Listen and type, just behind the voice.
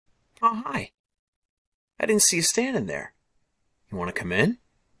Oh, hi. I didn't see you standing there. You want to come in?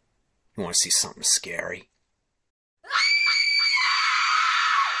 You want to see something scary?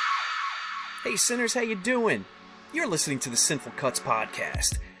 Hey, Cinners, how you doing? You're listening to the Cine-ful Cuts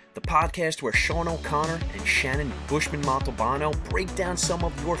podcast, the podcast where Sean O'Connor and Shannon Bushman-Montalbano break down some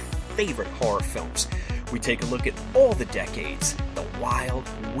of your favorite horror films. We take a look at all the decades, the wild,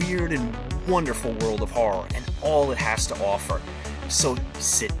 weird, and wonderful world of horror, and all it has to offer. So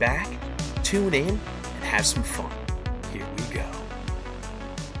sit back, tune in, and have some fun. Here we go.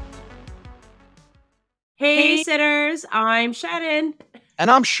 Hey, Cinners, I'm Shannon. And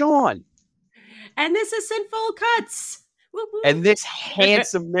I'm Sean. And this is Cine-ful Cuts. Woo -woo. And this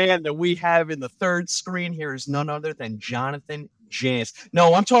handsome man that we have in the third screen here is none other than Jonathan Janz.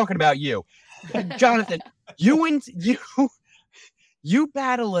 No, I'm talking about you. Jonathan, you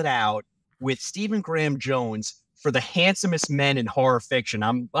battle it out with Stephen Graham Jones for the handsomest men in horror fiction.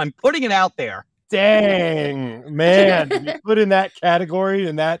 I'm putting it out there. Dang, man. You put in that category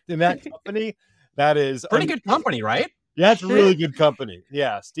in that company. That is pretty good company, right? Yeah, it's really good company.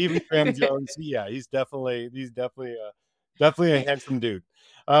 Yeah, Stephen Graham Jones. Yeah, he's definitely a handsome dude.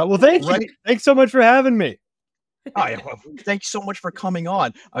 Well, thank you. Thanks so much for having me. Oh, yeah, well, thanks so much for coming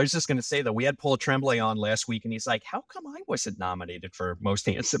on. I was just going to say that we had Paul Tremblay on last week, and he's like, "How come I wasn't nominated for Most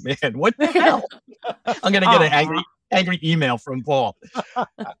Handsome Man? What the hell?" I'm going to get an angry email from Paul.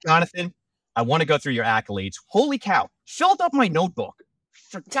 Jonathan, I want to go through your accolades. Holy cow! Filled up my notebook.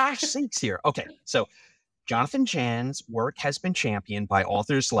 For gosh sakes, here. Okay, so Jonathan Janz's work has been championed by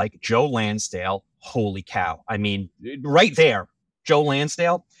authors like Joe Lansdale. Holy cow! I mean, right there, Joe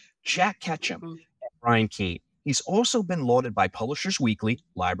Lansdale, Jack Ketchum, and Brian Keane. He's also been lauded by Publishers Weekly,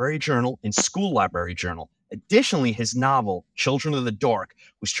 Library Journal, and School Library Journal. Additionally, his novel, Children of the Dark,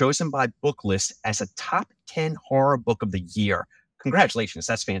 was chosen by Booklist as a top 10 horror book of the year. Congratulations,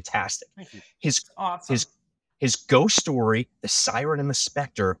 that's fantastic. Thank you. Awesome. His ghost story, The Siren and the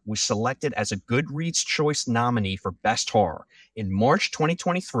Spectre, was selected as a Goodreads Choice nominee for Best Horror. In March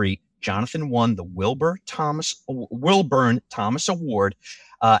 2023, Jonathan won the Wilburn Thomas Award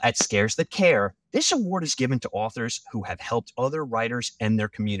at Scares That Care. This award is given to authors who have helped other writers and their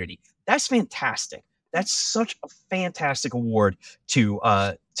community. That's fantastic. That's such a fantastic award to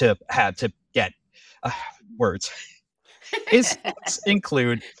get. Words. His books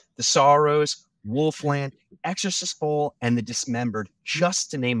include The Sorrows, Wolfland, Exorcist Ball, and The Dismembered,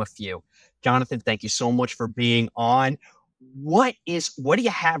 just to name a few. Jonathan, thank you so much for being on. What do you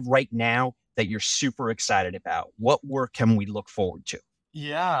have right now that you're super excited about? What work can we look forward to?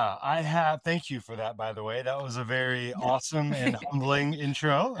 Yeah, I have. Thank you for that, by the way. That was a very awesome and humbling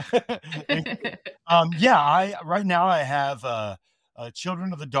intro. Right now I have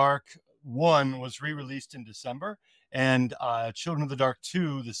Children of the Dark 1 was re-released in December, and Children of the Dark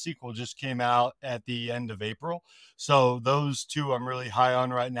 2, the sequel, just came out at the end of April. So those two I'm really high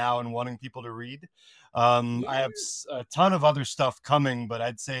on right now and wanting people to read. I have a ton of other stuff coming, but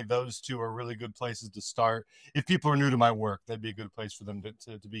I'd say those two are really good places to start. If people are new to my work, that'd be a good place for them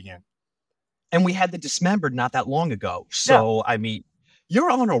to begin. And we had The Dismembered not that long ago. So, yeah. I mean, you're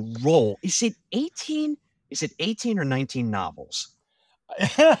on a roll. Is it 18 or 19 novels?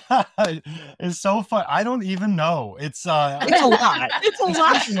 It's so fun. I don't even know. It's a lot. It's a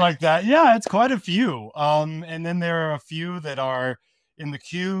lot like that. Yeah, it's quite a few. And then there are a few that are in the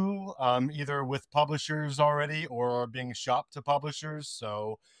queue, either with publishers already or are being shopped to publishers.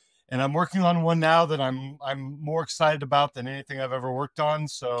 So, and I'm working on one now that I'm more excited about than anything I've ever worked on.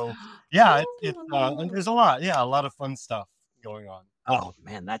 So, yeah, there's a lot. Yeah, a lot of fun stuff going on. Oh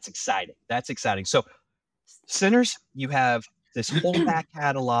man, that's exciting. That's exciting. So, Cinners, you have this whole back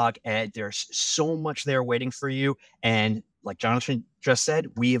catalog, and there's so much there waiting for you. And like Jonathan just said,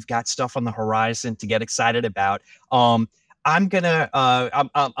 we have got stuff on the horizon to get excited about. I'm gonna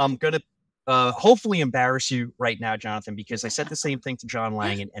hopefully embarrass you right now, Jonathan, because I said the same thing to John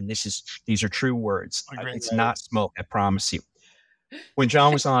Lang, and these are true words. It's not smoke, I promise you. When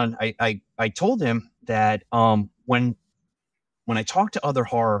John was on, I told him that when I talk to other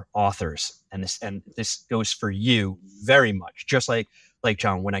horror authors, and this goes for you very much, just like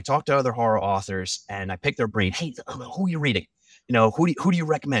John, when I talk to other horror authors and I pick their brain, hey, who are you reading? You know, who do you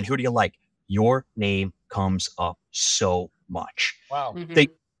recommend? Who do you like? Your name comes up so much. Wow. Mm-hmm.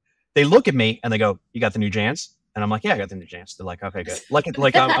 They look at me and they go, "You got the new Janz?" And I'm like, "Yeah, I got the new Janz." They're like, "Okay, good."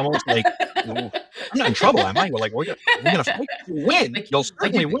 I'm almost like, "I'm not in trouble, am I?" We're like, we're gonna fight to win. You'll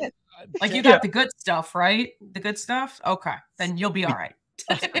certainly win. Like you got the good stuff, right? The good stuff? Okay. Then you'll be all right.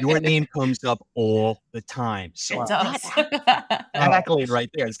 Your name comes up all the time. So it does. that accolade right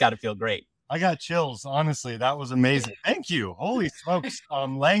there, it's got to feel great. I got chills. Honestly, that was amazing. Thank you. Holy smokes.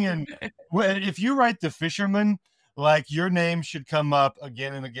 Langan, if you write The Fisherman, like your name should come up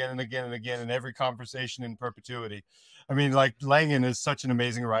again and again and again and again in every conversation in perpetuity. I mean, like Langan is such an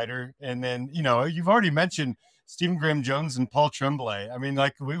amazing writer. And then, you know, you've already mentioned Stephen Graham Jones and Paul Tremblay. I mean,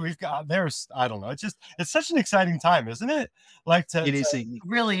 like we've got there's, I don't know. It's such an exciting time, isn't it? Like It is a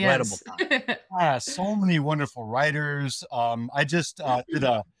Really incredible is. time. yeah, so many wonderful writers. I just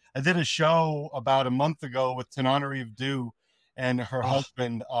did a show about a month ago with Tananarive Dew and her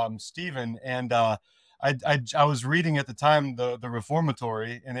husband, Stephen. And I was reading at the time the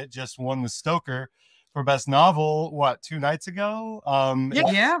Reformatory, and it just won the Stoker for best novel, what, 2 nights ago?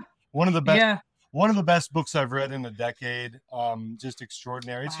 Yeah. One of the best. Yeah. One of the best books I've read in a decade. Just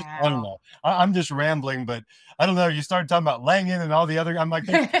extraordinary. It's just, I don't Wow. know. I'm just rambling, but I don't know. You started talking about Langan and all the other. I'm like,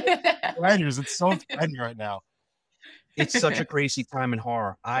 writers. It's so exciting right now. It's such a crazy time in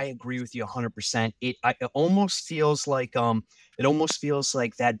horror. I agree with you 100%. It almost feels like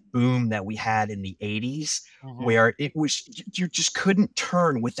that boom that we had in the 80s, where it was you just couldn't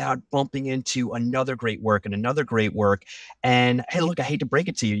turn without bumping into another great work and another great work. And hey, look, I hate to break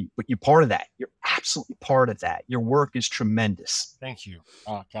it to you, but you're part of that. You're absolutely part of that. Your work is tremendous. Thank you.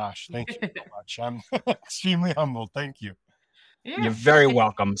 Oh gosh, thank you so much. I'm extremely humbled. Thank you. Yeah. You're very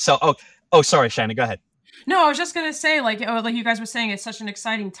welcome. So, sorry, Shannon, go ahead. No, I was just gonna say, like you guys were saying, it's such an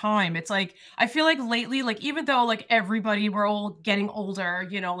exciting time. It's like I feel like lately, like even though like everybody, we're all getting older,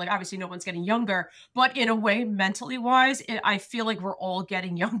 you know, like obviously no one's getting younger, but in a way, mentally wise, I feel like we're all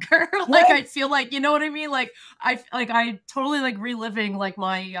getting younger. Like I feel like, you know what I mean? Like I totally like reliving like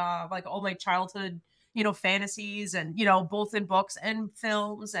my like all my childhood, you know, fantasies, and you know, both in books and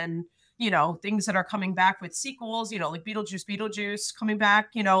films, and you know, things that are coming back with sequels, you know, like Beetlejuice coming back,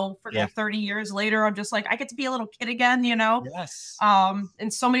 you know, for like 30 years later. I'm just like, I get to be a little kid again, you know? Yes.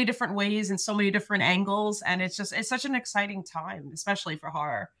 In so many different ways and so many different angles. And it's such an exciting time, especially for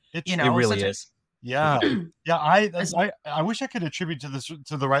horror. It really is. Yeah. Yeah. I wish I could attribute to this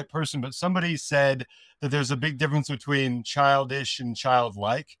to the right person, but somebody said that there's a big difference between childish and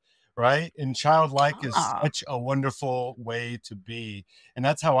childlike. Right. And childlike is such a wonderful way to be. And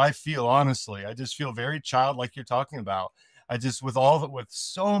that's how I feel, honestly. I just feel very childlike you're talking about. I just, with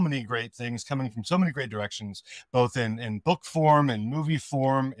so many great things coming from so many great directions, both in book form and movie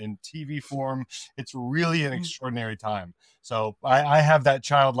form and TV form, it's really an extraordinary time. So I have that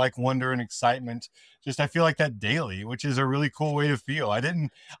childlike wonder and excitement. Just, I feel like that daily, which is a really cool way to feel. I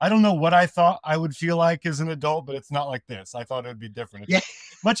don't know what I thought I would feel like as an adult, but it's not like this. I thought it would be different. It's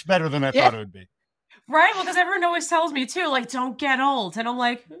much better than I thought it would be. Right. Well, because everyone always tells me too, like, don't get old. And I'm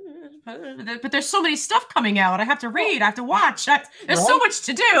like, but there's so many stuff coming out. I have to read. I have to watch. There's so much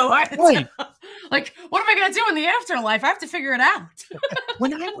to do. Like, what am I going to do in the afterlife? I have to figure it out.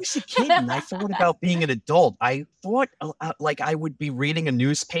 When I was a kid and I thought about being an adult, I thought like I would be reading a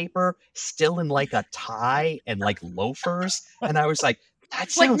newspaper still in like a tie and like loafers. And I was like, that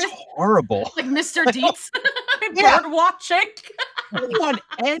sounds horrible. Like Mr. Deeds. Bird watching. I don't want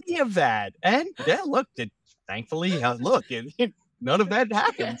any of that. And yeah, look, thankfully, look, none of that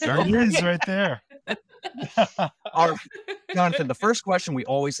happened. There it is right there. Jonathan, the first question we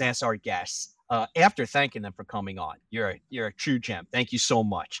always ask our guests, after thanking them for coming on, you're a true gem. Thank you so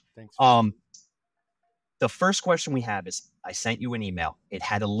much. Thanks. The first question we have is, I sent you an email. It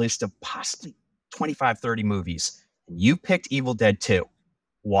had a list of possibly 25, 30 movies. And you picked Evil Dead 2.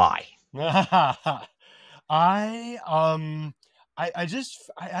 Why? I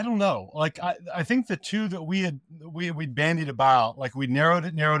don't know. Like, I think the two that we'd bandied about, like we narrowed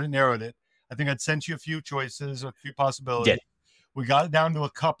it. I think I'd sent you a few choices, a few possibilities. We got it down to a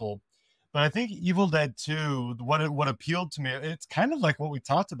couple, but I think Evil Dead 2, what appealed to me, it's kind of like what we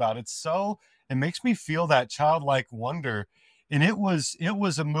talked about. It makes me feel that childlike wonder. And it was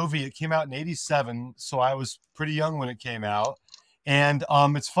a movie. It came out in 87. So I was pretty young when it came out. And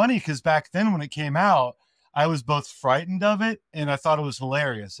it's funny because back then when it came out, I was both frightened of it and I thought it was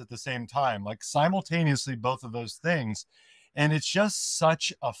hilarious at the same time, like simultaneously both of those things. And it's just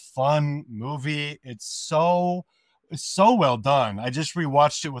such a fun movie. It's so well done. I just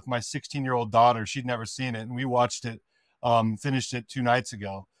rewatched it with my 16-year-old daughter. She'd never seen it, and we watched it, finished it 2 nights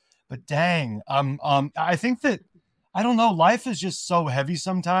ago. But dang, I think that, I don't know, life is just so heavy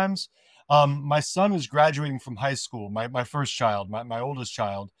sometimes. My son is graduating from high school, my first child, my oldest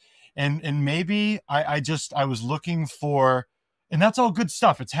child. And maybe I was looking for, and that's all good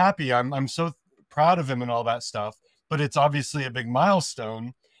stuff. It's happy. I'm so proud of him and all that stuff, but it's obviously a big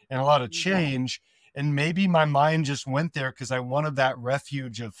milestone and a lot of change. And maybe my mind just went there because I wanted that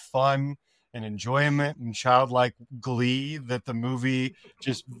refuge of fun and enjoyment and childlike glee that the movie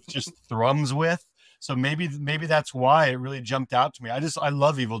just thrums with. So maybe that's why it really jumped out to me. I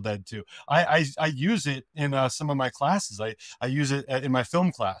love Evil Dead 2. I use it in some of my classes. I use it in my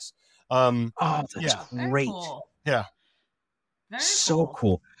film class. Oh, that's yeah. great. Cool. Yeah. Very So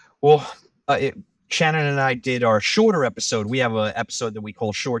cool. Well, Shannon and I did our shorter episode. We have an episode that we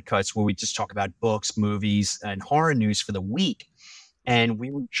call Short Cuts, where we just talk about books, movies, and horror news for the week. And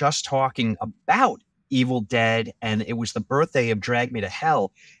we were just talking about Evil Dead, and it was the birthday of Drag Me to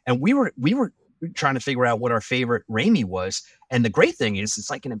Hell. And we were trying to figure out what our favorite Rami was. And the great thing is, it's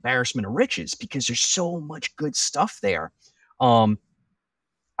like an embarrassment of riches because there's so much good stuff there. I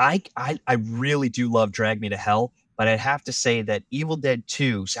really do love Drag Me to Hell, but I'd have to say that Evil Dead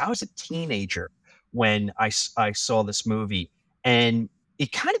 2, so I was a teenager when I saw this movie, and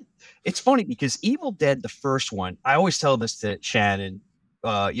it's funny because Evil Dead, the first one, I always tell this to Shannon,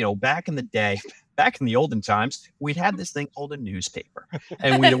 back in the day, back in the olden times, we'd had this thing called a newspaper,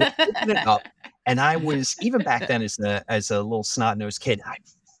 and we'd open it up, and I was, even back then as a little snot-nosed kid, I'd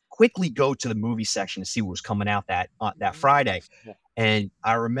quickly go to the movie section to see what was coming out that Friday. And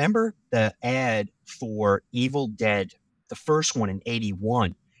I remember the ad for Evil Dead, the first one in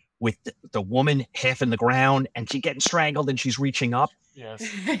 81, with the woman half in the ground and she's getting strangled and she's reaching up. Yes.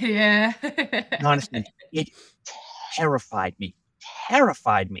 Yeah. Honestly, it terrified me.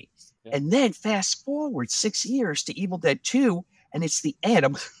 Yeah. And then fast forward 6 years to Evil Dead 2, and it's the ad.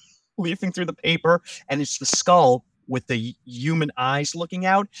 I'm leafing through the paper, and it's the skull with the human eyes looking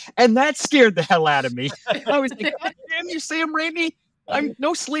out, and that scared the hell out of me. I was like, God damn you, Sam Raimi! I'm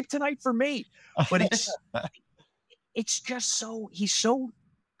no sleep tonight for me. But it's just he's so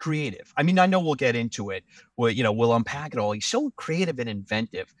creative. I mean, I know we'll get into it. We'll unpack it all. He's so creative and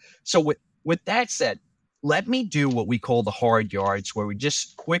inventive. So with that said, let me do what we call the hard yards, where we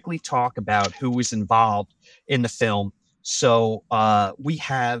just quickly talk about who was involved in the film. So we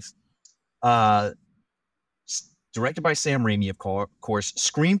have directed by Sam Raimi, of course,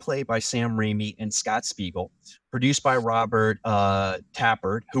 screenplay by Sam Raimi and Scott Spiegel, produced by Robert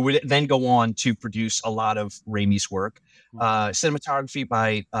Tappert, who would then go on to produce a lot of Raimi's work, cinematography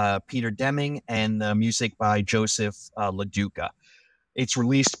by Peter Deming, and the music by Joseph LaDuca. It's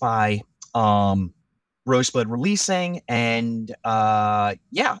released by Rosebud Releasing, and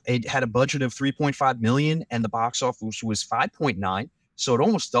it had a budget of $3.5 million, and the box office was 5.9, so it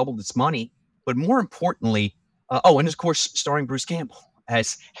almost doubled its money. But more importantly, and of course, starring Bruce Campbell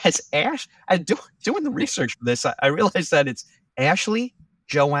as Ash. Doing the research for this, I realized that it's Ashley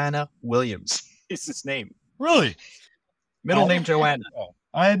Joanna Williams is his name. Really? Middle name Joanna.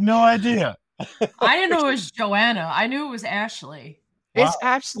 I had no idea. I didn't know it was Joanna. I knew it was Ashley. Wow. It's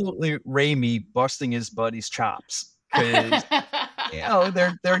absolutely Raimi busting his buddy's chops, because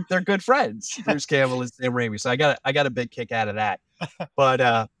they're good friends. Bruce Campbell and Sam Raimi, so I got a big kick out of that. But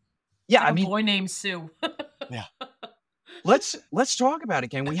I mean, a boy named Sue. Yeah. Let's talk about it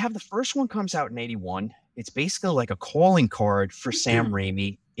again. We have the first one comes out in 81. It's basically like a calling card for Sam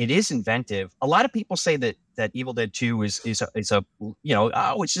Raimi. It is inventive. A lot of people say that Evil Dead 2 is a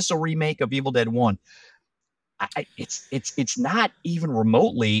it's just a remake of Evil Dead 1. It's not even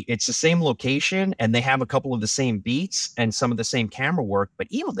remotely. It's the same location, and they have a couple of the same beats and some of the same camera work. But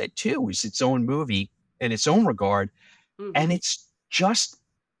Evil Dead 2 is its own movie in its own regard, and it's just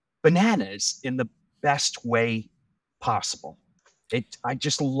bananas in the best way possible. I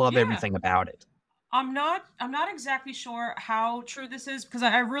just love everything about it. I'm not exactly sure how true this is, because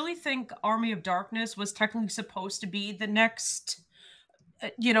I really think Army of Darkness was technically supposed to be the next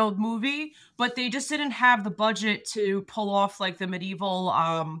movie, but they just didn't have the budget to pull off the medieval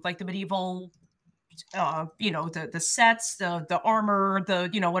the sets, the armor,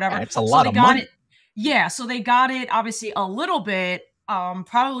 whatever. Yeah, it's a lot of money. So they got it obviously a little bit,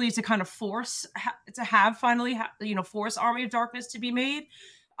 probably to kind of force Army of Darkness to be made.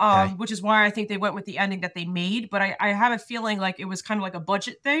 Which is why I think they went with the ending that they made. But I have a feeling like it was kind of like a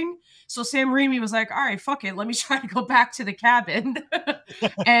budget thing. So Sam Raimi was like, all right, fuck it. Let me try to go back to the cabin.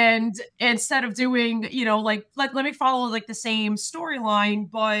 And instead of doing, let me follow the same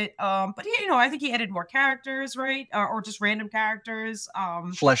storyline. But I think he added more characters, right? Or just random characters.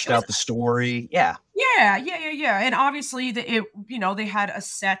 Fleshed out the story. Yeah. Yeah. And obviously they had a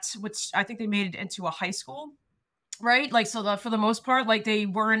set, which I think they made it into a high school. Right, for the most part, they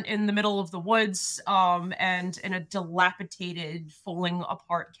weren't in the middle of the woods, and in a dilapidated, falling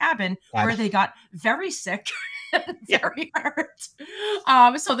apart cabin where they got very sick, very hurt.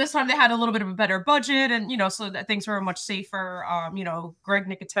 So this time they had a little bit of a better budget, and so that things were much safer. Greg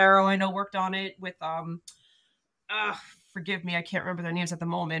Nicotero, I know, worked on it with forgive me, I can't remember their names at the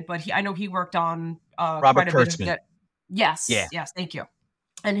moment, but I know he worked on Robert quite a bit of Kurtzman. that. Yes, Yeah. yes, thank you.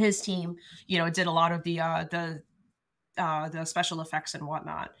 And his team, you know, did a lot of the special effects and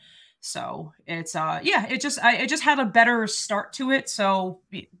whatnot. So it's yeah, it just had a better start to it. So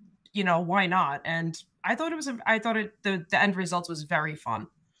you know, why not? And I thought the end results was very fun.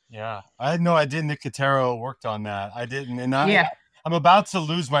 Yeah, I had no idea Nick Cotero worked on that. I didn't, and Yeah. I'm about to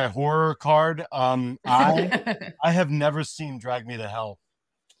lose my horror card. I have never seen Drag Me to Hell.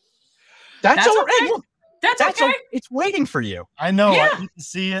 That's all right. okay. Look, That's okay. It's waiting for you. I know. Yeah. I need to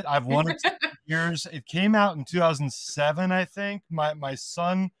see it. I've wanted to for years. It came out in 2007, I think. My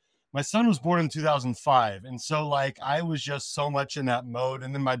son was born in 2005, and so like I was just so much in that mode.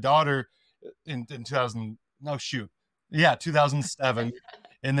 And then my daughter in 2000. No shoot, yeah, 2007.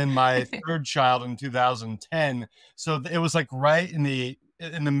 And then my third child in 2010. So it was like right in the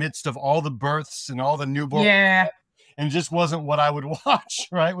midst of all the births and all the newborn. Yeah. And just wasn't what I would watch,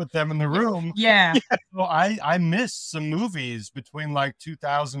 right, with them in the room. Yeah. So I missed some movies between like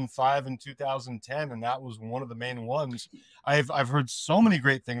 2005 and 2010, and that was one of the main ones. I've heard so many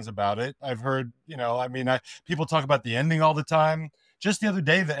great things about it. I've heard, you know, I mean, people talk about the ending all the time. Just the other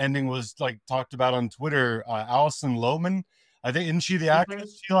day, the ending was like talked about on Twitter. Alison Lohman, I think, isn't she the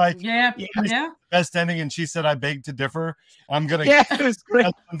actress? She like, yeah. Best ending, and she said, "I beg to differ." I'm gonna it was great.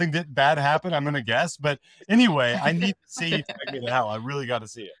 Something that bad happened. I'm gonna guess, but anyway, I need to see Drag Me to Hell. I really got to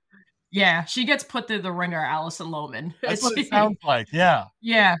see it. Yeah, she gets put through the ringer, Alison Lohman. That's what it sounds like. Yeah.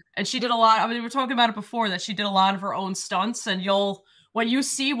 Yeah, and she did a lot. I mean, we were talking about it before that she did a lot of her own stunts, and when you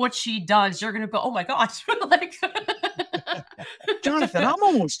see what she does, you're gonna go, "Oh my god!" Like, Jonathan, I'm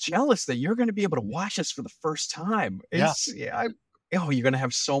almost jealous that you're going to be able to watch this for the first time. You're going to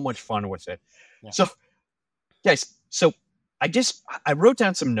have so much fun with it. Yeah. So, guys, I wrote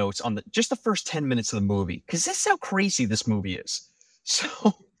down some notes on the first 10 minutes of the movie, because this is how crazy this movie is. So,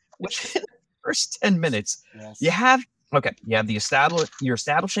 within the first 10 minutes, yes. you have you're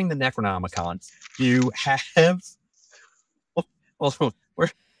establishing the Necronomicon. You have,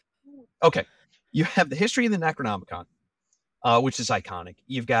 you have the history of the Necronomicon. Which is iconic.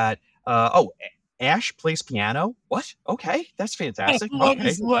 You've got Ash plays piano. What? Okay, that's fantastic.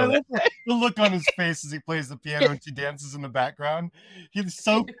 Okay. The look on his face as he plays the piano and she dances in the background. He's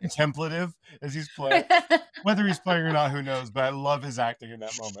so contemplative as he's playing. Whether he's playing or not, who knows? But I love his acting in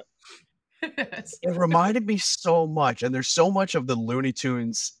that moment. It reminded me so much, and there's so much of the Looney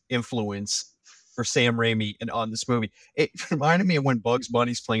Tunes influence for Sam Raimi and on this movie. It reminded me of when Bugs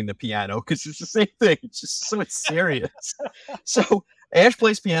Bunny's playing the piano, because it's the same thing. It's just so serious. So Ash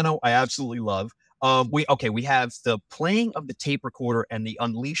plays piano. I absolutely love. We have the playing of the tape recorder and the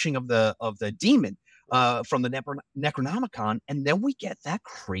unleashing of the demon from the Necronomicon, and then we get that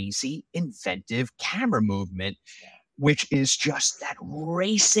crazy inventive camera movement, which is just that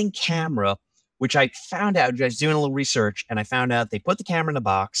racing camera, which I found out, I was doing a little research, and I found out they put the camera in a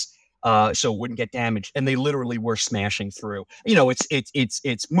box so it wouldn't get damaged, and they literally were smashing through. You know,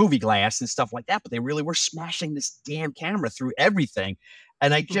 it's movie glass and stuff like that, but they really were smashing this damn camera through everything.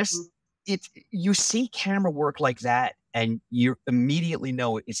 And I just, you see camera work like that, and you immediately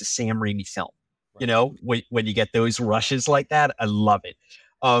know it's a Sam Raimi film. Right. You know, when you get those rushes like that, I love it.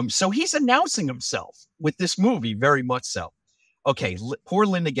 So he's announcing himself with this movie, very much so. Okay, poor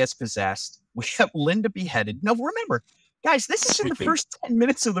Linda gets possessed. We have Linda beheaded. No, remember, guys, this is in the first 10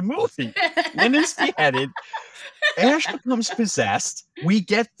 minutes of the movie. Linda's beheaded. Ash becomes possessed. We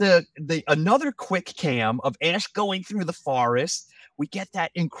get the another quick cam of Ash going through the forest. We get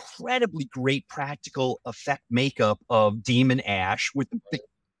that incredibly great practical effect makeup of Demon Ash with the big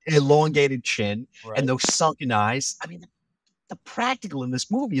elongated chin and those sunken eyes. I mean, the practical in this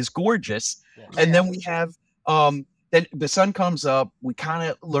movie is gorgeous. Yeah. And then we have then the sun comes up. We kind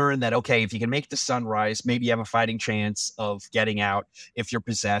of learn that, okay, if you can make the sun rise, maybe you have a fighting chance of getting out if you're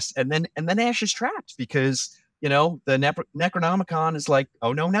possessed. And then Ash is trapped because, you know, the Necronomicon is like,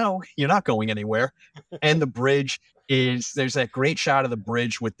 oh, no, you're not going anywhere. And the bridge there's that great shot of the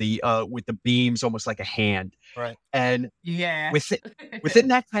bridge with the beams, almost like a hand. Right. And within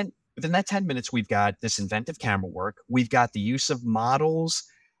that 10 minutes, we've got this inventive camera work. We've got the use of models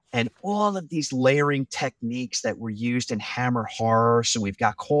and all of these layering techniques that were used in Hammer horror. So we've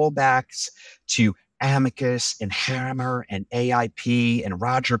got callbacks to Amicus and Hammer and AIP and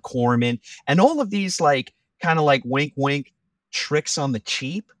Roger Corman and all of these like kind of like wink, wink tricks on the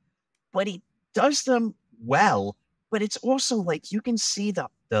cheap, but he does them well. But it's also like you can see the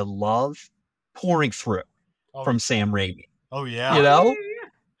love pouring through from Sam Raimi. Oh yeah, you know,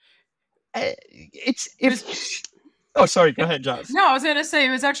 Oh, sorry. Go ahead, John. No, I was going to say it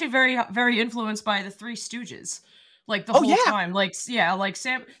was actually very, very influenced by the Three Stooges. like the Oh, whole yeah. time. Like, yeah, like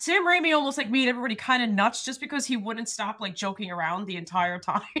Sam Raimi almost like made everybody kind of nuts just because he wouldn't stop like joking around the entire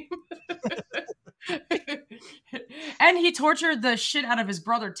time. And he tortured the shit out of his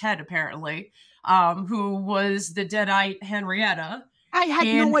brother Ted, apparently, who was the deadite Henrietta. I had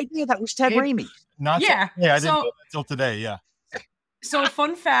And no idea that was Ted it, Raimi. Not yeah. yeah, I didn't know So, that until today. Yeah. so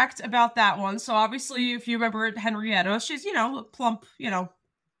fun fact about that one. So obviously, if you remember Henrietta, she's, you know, a plump, you know,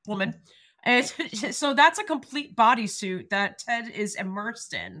 woman. And so that's a complete bodysuit that Ted is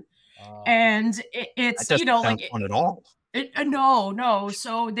immersed in. And That it's, you doesn't know, sound like fun at all. no.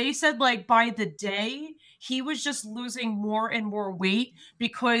 So they said like by the day he was just losing more and more weight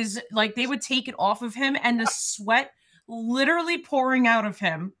because like they would take it off of him and the sweat literally pouring out of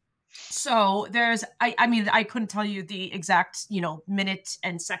him. So there's I mean I couldn't tell you the exact, you know, minute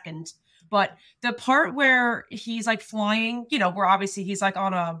and second, but the part where he's like flying, you know, where obviously he's like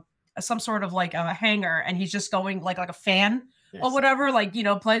on a some sort of like a hanger and he's just going like a fan or Yes. whatever, like, you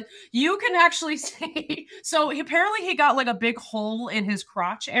know, play, you can actually see. So apparently he got like a big hole in his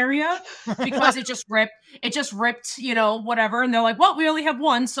crotch area because it just ripped, you know, whatever. And they're like, well, we only have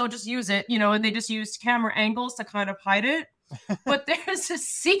one, so just use it, you know, and they just used camera angles to kind of hide it. But there's a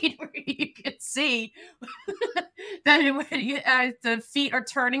scene where you can see that the feet are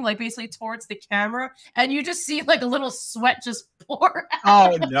turning like basically towards the camera, and you just see like a little sweat just pour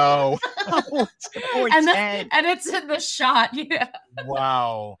out. Oh no. Oh, poor and Ted. and it's in the shot. Yeah.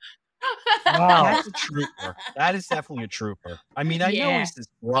 Wow. Wow. That's a trooper. That is definitely a trooper. I mean, I know Yeah. he's his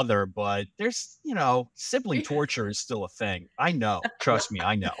brother, but there's, you know, sibling torture is still a thing. I know. Trust me,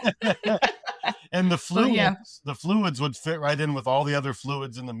 I know. And the fluids, yeah. the fluids would fit right in with all the other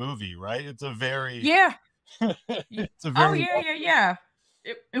fluids in the movie, right? It's a very, Yeah. it's a Oh very, yeah.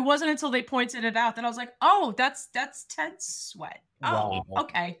 It wasn't until they pointed it out that I was like, oh, that's Ted's sweat. Oh, Wow.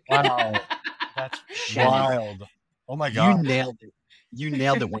 okay. Wow. That's Shannon, wild. Oh my you God. nailed it. You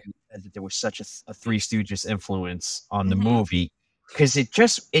nailed it when you said that there was such a Three Stooges influence on the Mhm. movie, because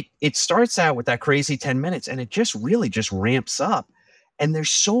it starts out with that crazy 10 minutes and it just really just ramps up, and there's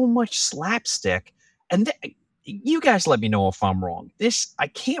so much slapstick. And you guys let me know if I'm wrong. I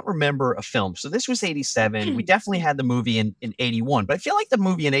can't remember a film. So this was 87. We definitely had the movie in 81, but I feel like the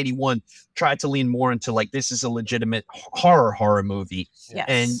movie in 81 tried to lean more into like, this is a legitimate horror movie. Yes.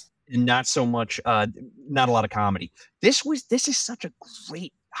 And not so much, not a lot of comedy. This is such a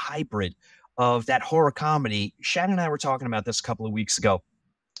great hybrid of that horror comedy. Shannon and I were talking about this a couple of weeks ago,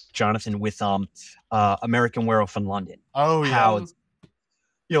 Jonathan, with American Werewolf in London. Oh yeah. How,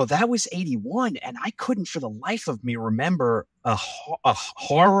 you know, that was 81, and I couldn't for the life of me remember a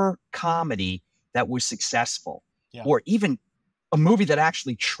horror comedy that was successful, Yeah. or even a movie that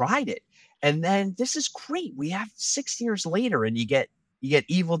actually tried it. And then this is great. We have 6 years later, and you get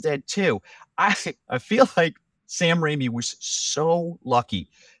Evil Dead 2. I feel like Sam Raimi was so lucky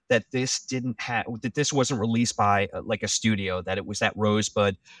that this wasn't released by like a studio, that it was that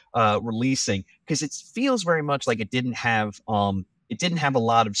Rosebud releasing, because it feels very much like it didn't have a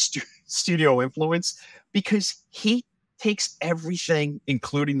lot of studio influence, because he takes everything,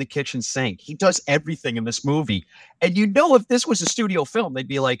 including the kitchen sink. He does everything in this movie. And you know, if this was a studio film, they'd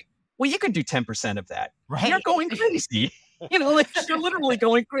be like, well, you could do 10% of that. Right. You're going crazy. You know, like you're literally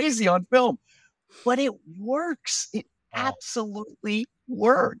going crazy on film. But it works. It absolutely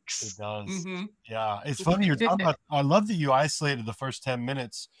works. It does. Mhm. Yeah. It's funny you're talking about, I love that you isolated the first 10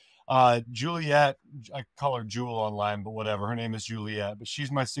 minutes. Juliet, I call her Jewel online, but whatever. Her name is Juliet, but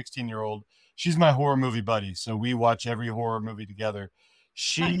she's my 16-year-old. She's my horror movie buddy. So we watch every horror movie together.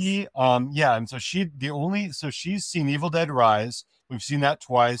 She, yeah. And so she's seen Evil Dead Rise. We've seen that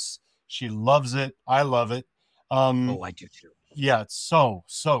twice. She loves it. I love it. Oh, I do too. Yeah, it's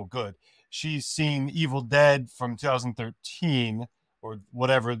so good. She's seen Evil Dead from 2013, or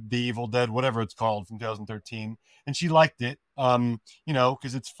whatever, the Evil Dead, whatever it's called, from 2013, and she liked it. You know,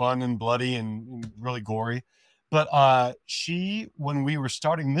 because it's fun and bloody and really gory. But when we were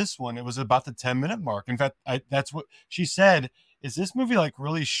starting this one, it was about the 10-minute mark. In fact, that's what she said. Is this movie like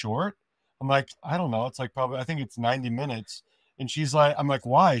really short? I'm like, I don't know. It's like probably, I think it's 90 minutes. And she's like, I'm like,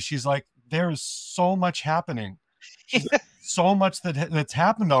 why? She's like, there's so much happening. So much that's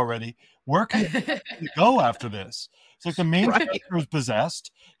happened already. Where can it go after this? It's like the main character is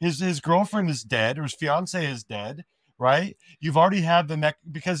possessed. His girlfriend is dead, or his fiance is dead, right? You've already had the neck,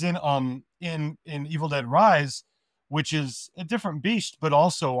 because in Evil Dead Rise, which is a different beast, but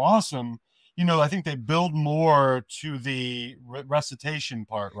also awesome. You know, I think they build more to the recitation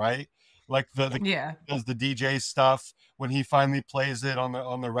part, right? Like does the DJ stuff when he finally plays it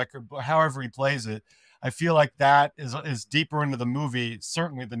on the record, however he plays it. I feel like that is deeper into the movie,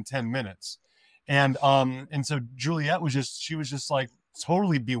 certainly, than 10 minutes. And so Juliet was just like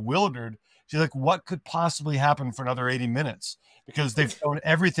totally bewildered. She's like, what could possibly happen for another 80 minutes? Because they've shown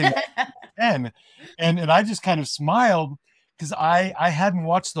everything. and I just kind of smiled because I hadn't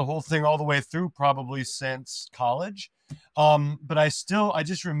watched the whole thing all the way through probably since college. But I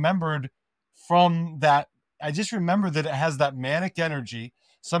just remembered from that. I just remember that it has that manic energy.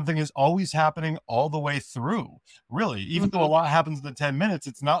 Something is always happening all the way through, really. Even though a lot happens in the 10 minutes,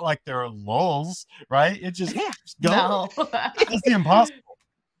 it's not like there are lulls, right? It just keeps going. No. That's the impossible.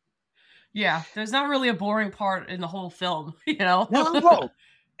 Yeah, there's not really a boring part in the whole film, you know? No.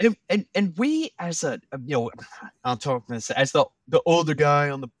 And we, as a, I'll talk this as the older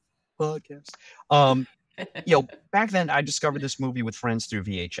guy on the podcast. Back then I discovered this movie with friends through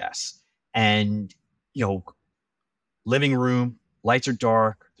VHS, and living room, lights are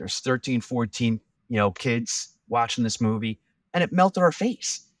dark. There's 13, 14, kids watching this movie, and it melted our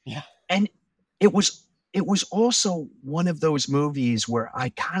face. Yeah. And it was also one of those movies where I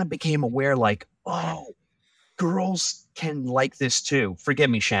kind of became aware, like, oh, girls can like this too. Forgive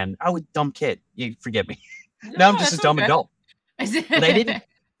me, Shannon. I was a dumb kid. You forgive me. Now I'm just a dumb adult. But I didn't,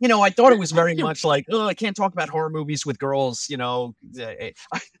 I thought it was very much like, oh, I can't talk about horror movies with girls. I'm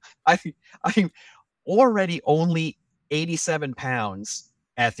already only 87 pounds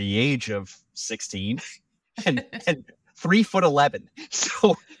at the age of 16 and 3'11".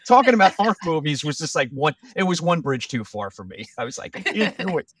 So talking about horror movies was just like one bridge too far for me. I was like, I can't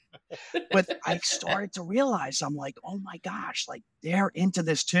do it. But I started to realize, I'm like, oh my gosh, like they're into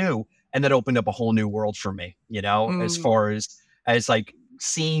this too. And that opened up a whole new world for me, as far as like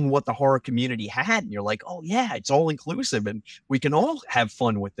seeing what the horror community had. And you're like, oh yeah, it's all inclusive and we can all have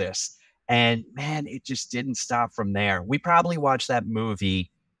fun with this. And man, it just didn't stop from there. We probably watched that movie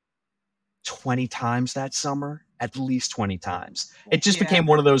 20 times that summer, at least 20 times. It just became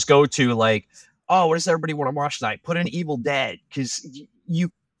one of those go-to, like, oh, what does everybody want to watch tonight? Put in Evil Dead, because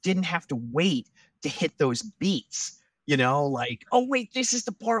you didn't have to wait to hit those beats, like, oh wait, this is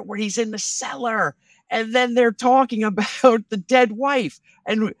the part where he's in the cellar and then they're talking about the dead wife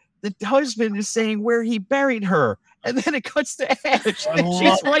and the husband is saying where he buried her. And then it cuts to Ash, and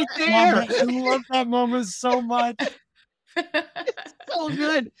she's right there. I love that moment so much. It's so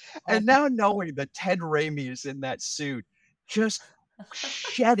good. And now knowing that Ted Raimi is in that suit, just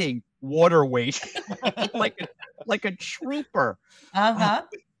shedding water weight like a trooper.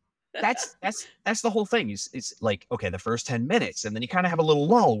 That's the whole thing. It's like, okay, the first 10 minutes, and then you kind of have a little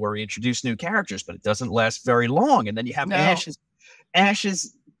lull where we introduce new characters, but it doesn't last very long. And then you have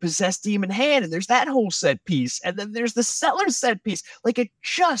Ash's possessed demon hand, and there's that whole set piece, and then there's the cellar set piece. Like, it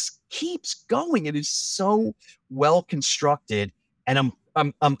just keeps going. It is so well constructed, and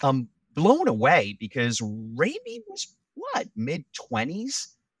I'm blown away because Raimi was mid-20s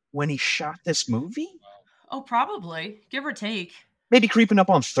when he shot this movie. Oh, probably, give or take. Maybe creeping up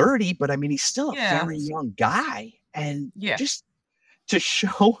on 30, but I mean, he's still a very young guy, and just to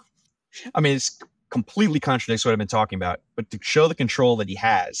show, I mean, it's completely contradicts what I've been talking about, but to show the control that he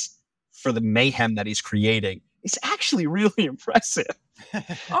has for the mayhem that he's creating, it's actually really impressive.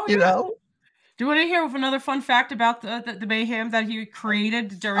 Oh, Do you want to hear another fun fact about the mayhem that he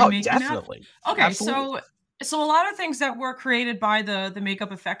created during making definitely. That? Okay, absolutely. So a lot of things that were created by the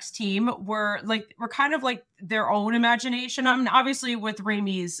makeup effects team were kind of like their own imagination. I mean, obviously with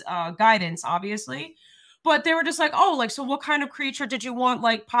Raimi's guidance, obviously. But they were just like, oh, like, so what kind of creature did you want,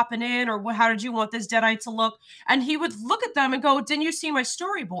 like, popping in? Or how did you want this deadite to look? And he would look at them and go, didn't you see my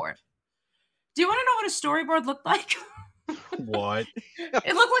storyboard? Do you want to know what a storyboard looked like? What?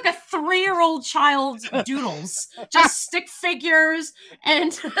 It looked like a 3-year-old child's doodles. Just stick figures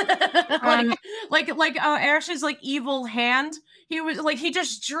and like Ash's like evil hand. He was like, he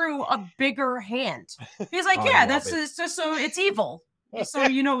just drew a bigger hand. He's like, that's just so it's evil. So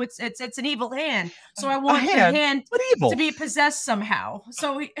it's an evil hand. So I want the hand to be possessed somehow.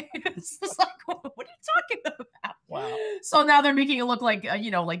 So it's just like, what are you talking about? Wow. So now they're making it look like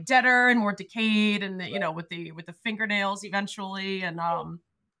like deader and more decayed, and with the fingernails eventually, and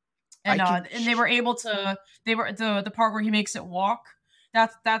they were able to. They were the part where he makes it walk.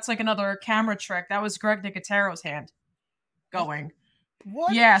 That's like another camera trick. That was Greg Nicotero's hand going.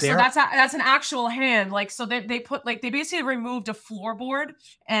 What? Yeah, so that's an actual hand. Like, so they basically removed a floorboard,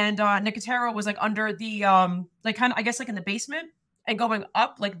 and Nicotero was like under the like kind of, I guess, like in the basement and going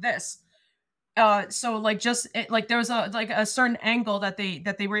up like this. So like just like there was a certain angle that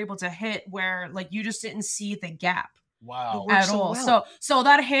they were able to hit where like you just didn't see the gap. Wow. At all. Well. So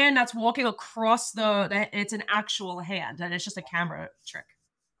that hand that's walking across it's an actual hand, and it's just a camera trick.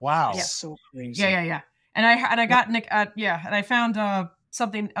 Wow. Yeah. So crazy. Yeah. And I got Nick. And I found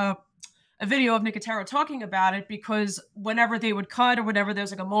something, a a video of Nicotero talking about it, because whenever they would cut or whenever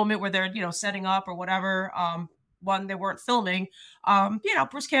there's like a moment where they're, you know, setting up or whatever, when they weren't filming, you know,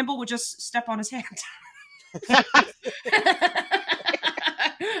 Bruce Campbell would just step on his hand.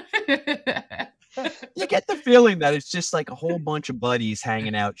 You get the feeling that it's just like a whole bunch of buddies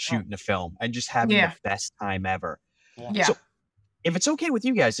hanging out, shooting a film, and just having the best time ever. Yeah. So, if it's okay with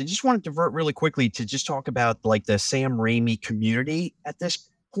you guys, I just want to divert really quickly to just talk about like the Sam Raimi community at this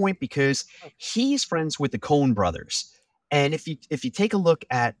point, because he's friends with the Coen brothers. And if you take a look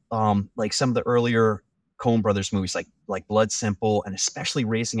at like some of the earlier Coen brothers movies, like Blood Simple and especially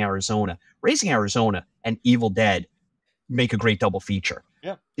Raising Arizona and Evil Dead make a great double feature.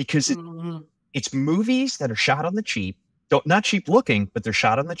 Yeah. Because it's movies that are shot on the cheap. Not cheap looking, but they're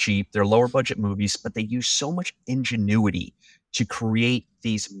shot on the cheap. They're lower budget movies, but they use so much ingenuity to create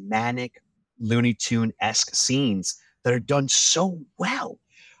these manic Looney Tune-esque scenes that are done so well.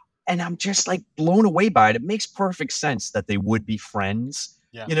 And I'm just like blown away by it. It makes perfect sense that they would be friends,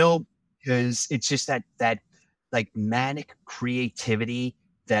 you know, because it's just that like manic creativity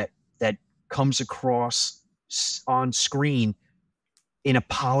that comes across on screen in a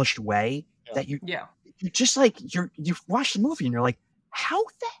polished way that you're just like, you watch the movie and you're like, how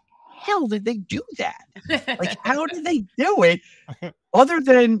the hell did they do that? Like, how did they do it? Other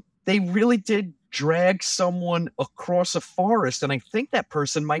than they really did drag someone across a forest, and I think that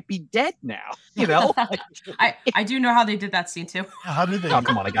person might be dead now. You know, I do know how they did that scene too. How did they? Oh,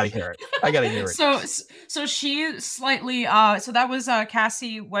 come on, I gotta hear it. So she slightly so that was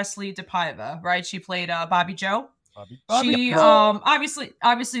Cassie Wesley DePaiva, right? She played Bobby Joe. She obviously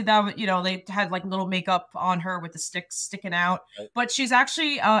that, you know, they had like little makeup on her with the sticks sticking out, but she's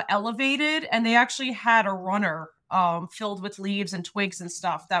actually elevated, and they actually had a runner filled with leaves and twigs and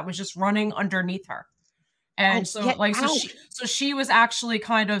stuff that was just running underneath her. And so she was actually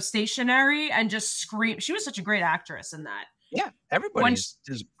kind of stationary and just screamed. She was such a great actress in that. Yeah, everybody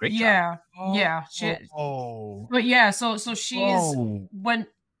does a great job. Yeah. But yeah, so she's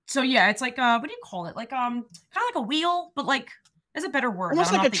So yeah, it's like what do you call it? Like kind of like a wheel, but like there's a better word.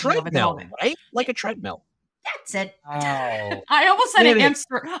 Almost like a treadmill, right? Like a treadmill. That's it. Oh. I almost said a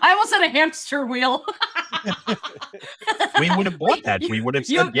hamster. I almost said a hamster wheel. We would have bought that. We would have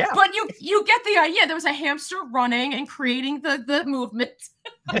said, yeah. But you get the idea. There was a hamster running and creating the movement.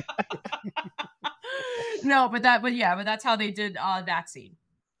 But that's how they did that scene.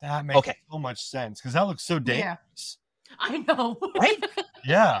 That makes so much sense, because that looks so dangerous. Yeah. I know. Right?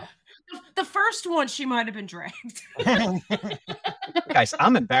 Yeah. The first one, she might have been dragged. Guys,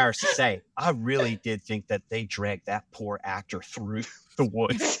 I'm embarrassed to say, I really did think that they dragged that poor actor through the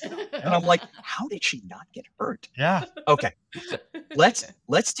woods. And I'm like, how did she not get hurt? Yeah. Okay. Let's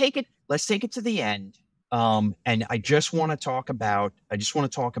take it to the end. And I just want to talk about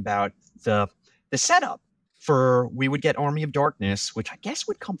the setup for, we would get Army of Darkness, which I guess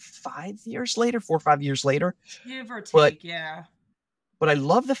would come 4 or 5 years later. Give or take, yeah. But I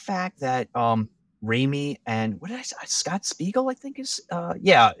love the fact that Rami and what did I say? Scott Spiegel, I think is how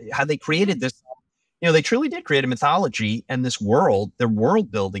they created this. You know, they truly did create a mythology and this world, their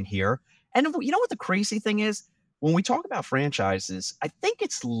world building here. And you know what the crazy thing is? When we talk about franchises, I think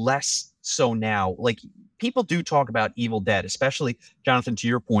it's less so now. Like, people do talk about Evil Dead, especially, Jonathan, to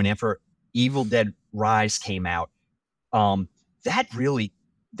your point, after Evil Dead Rise came out. That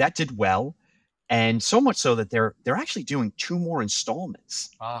did well. And so much so that they're actually doing 2 more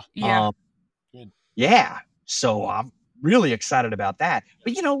installments. Good. Yeah. So I'm really excited about that.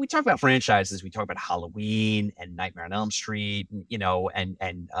 But, you know, we talk about franchises. We talk about Halloween and Nightmare on Elm Street, and, you know, and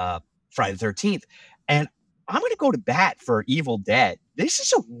Friday the 13th. And I'm going to go to bat for Evil Dead. This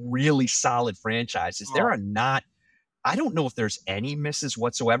is a really solid franchise. I don't know if there's any misses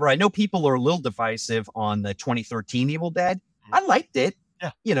whatsoever. I know people are a little divisive on the 2013 Evil Dead. I liked it.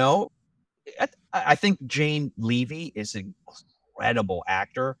 Yeah. You know, I think Jane Levy is an incredible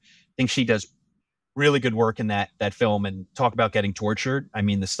actor. I think she does really good work in that film. And talk about getting tortured. I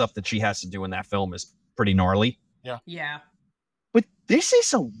mean, the stuff that she has to do in that film is pretty gnarly. Yeah. Yeah. But this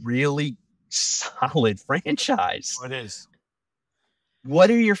is a really solid franchise. It is. What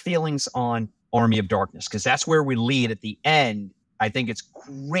are your feelings on Army of Darkness? Because that's where we lead at the end. I think it's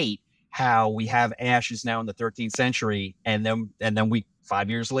great how we have Ash is now in the 13th century, and then we 4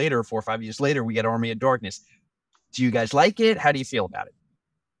 or 5 years later, we get Army of Darkness. Do you guys like it? How do you feel about it?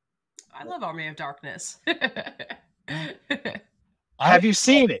 I love Army of Darkness. Have you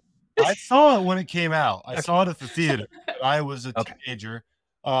seen it? I saw it when it came out. I saw it at the theater. I was a teenager,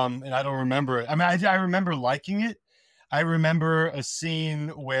 and I don't remember it. I mean, I remember liking it. I remember a scene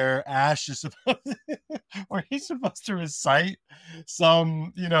where Ash is supposed where he's supposed to recite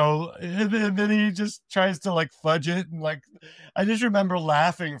some, and then he just tries to like fudge it, and like I just remember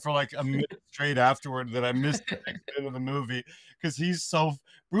laughing for like a minute straight afterward that I missed the next bit of the movie because he's so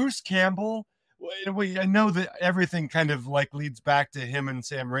Bruce Campbell. I know that everything kind of like leads back to him and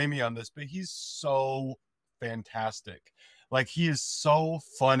Sam Raimi on this, but he's so fantastic. Like he is so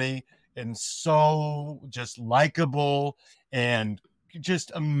funny and so just likable and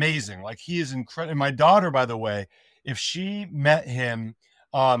just amazing. Like he is incredible. My daughter, by the way, if she met him,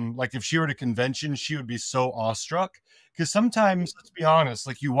 like if she were at a convention, she would be so awestruck because sometimes, let's be honest,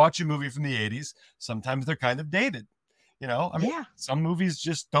 like you watch a movie from the 80s, sometimes they're kind of dated. I mean, some movies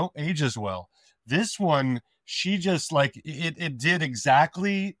just don't age as well. This one, she just like it did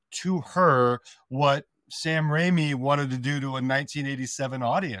exactly to her what Sam Raimi wanted to do to a 1987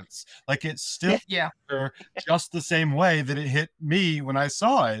 audience. Like it still hit her just the same way that it hit me when I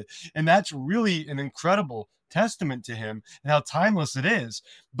saw it. And that's really an incredible testament to him and how timeless it is.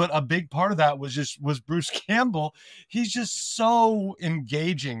 But a big part of that was Bruce Campbell. He's just so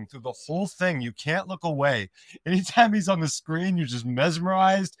engaging through the whole thing. You can't look away. Anytime he's on the screen, you're just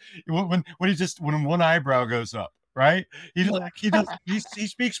mesmerized when one eyebrow goes up. Right? He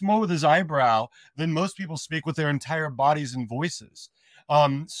speaks more with his eyebrow than most people speak with their entire bodies and voices.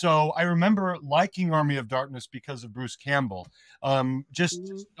 So I remember liking Army of Darkness because of Bruce Campbell. Just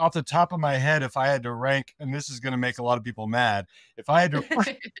off the top of my head, if I had to rank, and this is going to make a lot of people mad, if I had to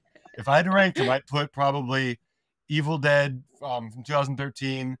rank them, I'd put probably Evil Dead from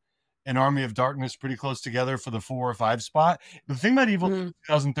 2013 and Army of Darkness pretty close together for the 4 or 5 spot. The thing about Evil Dead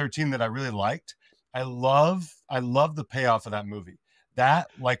 2013 that I really liked, I love the payoff of that movie. That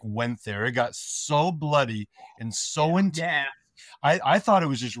like went there. It got so bloody and so intense. Yeah. I thought it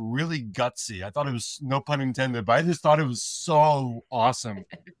was just really gutsy. I thought it was, no pun intended, but I just thought it was so awesome.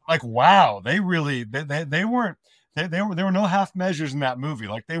 Like, wow, they really they weren't there were no half measures in that movie.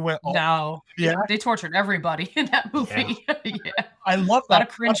 Like they went they tortured everybody in that movie. Yeah. I love that. A lot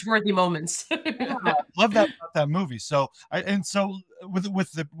of cringeworthy moments. I love that about that movie. So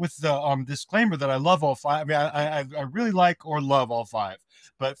with the disclaimer that I love all 5. I mean, I really like or love all 5.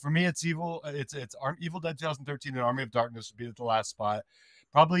 But for me, it's Evil Dead 2013 and Army of Darkness would be the last spot.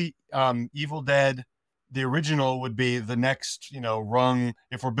 Probably Evil Dead, the original, would be the next rung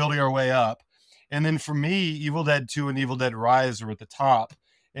if we're building our way up. And then for me, Evil Dead 2 and Evil Dead Rise are at the top.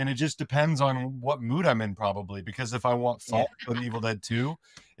 And it just depends on what mood I'm in, probably. Because if I want fun, I go to Evil Dead 2.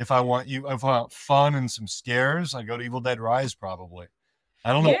 If I want fun and some scares, I go to Evil Dead Rise, probably.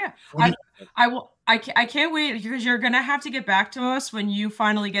 I don't know. Yeah, I will. I can't wait because you're gonna have to get back to us when you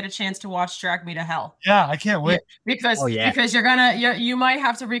finally get a chance to watch Drag Me to Hell. Yeah, I can't wait. Because you might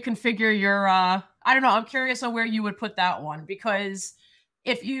have to reconfigure your. I don't know. I'm curious on where you would put that one because.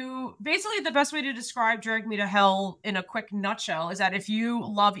 If you basically the best way to describe Drag Me to Hell in a quick nutshell is that if you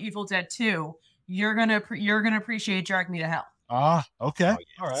love Evil Dead 2, you're gonna appreciate Drag Me to Hell. Okay.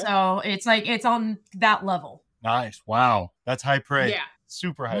 All right. So it's like it's on that level. Nice. Wow. That's high praise. Yeah.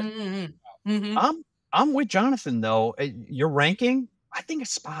 Super high. I'm with Jonathan though. Your ranking, I think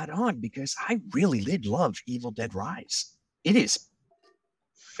it's spot on because I really did love Evil Dead Rise. It is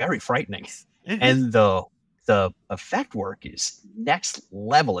very frightening. And the effect work is next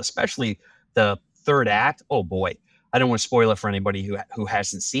level, especially the third act. Oh boy, I don't want to spoil it for anybody who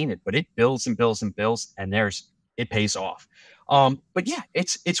hasn't seen it, but it builds and builds and builds, and it pays off. But yeah,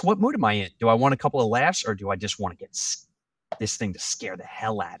 it's what mood am I in? Do I want a couple of laughs, or do I just want to get this thing to scare the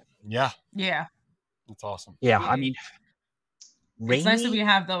hell out of me? Yeah, that's awesome. Yeah, I mean, it's nice that we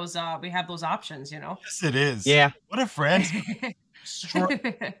have those options. Yes, it is. Yeah, what a friend. Yeah.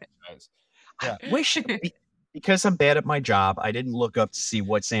 I wish. Because I'm bad at my job, I didn't look up to see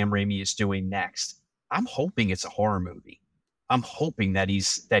what Sam Raimi is doing next. I'm hoping it's a horror movie. I'm hoping that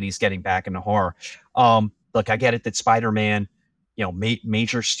he's getting back into horror. Look, I get it that Spider-Man,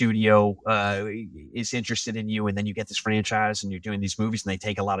 major studio is interested in you, and then you get this franchise and you're doing these movies and they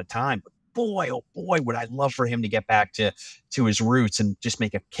take a lot of time. But boy, oh boy, would I love for him to get back to his roots and just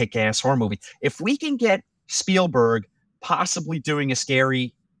make a kick-ass horror movie. If we can get Spielberg possibly doing a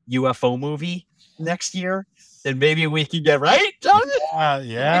scary UFO movie next year, then maybe we can get right.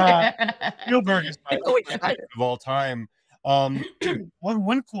 Yeah. Spielberg is my favorite of all time.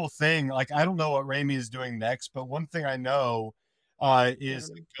 One cool thing, like I don't know what Raimi is doing next, but one thing I know is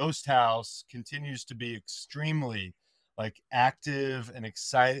the Ghost House continues to be extremely like active and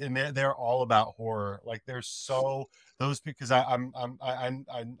excited, and they're all about horror. Like they're because I'm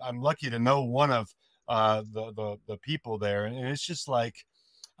lucky to know one of the people there, and it's just like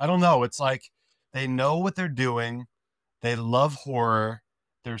I don't know. It's like they know what they're doing. They love horror.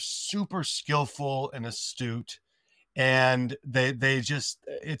 They're super skillful and astute. And they just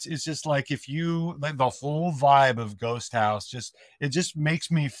it's just like, if you like the whole vibe of Ghost House, it just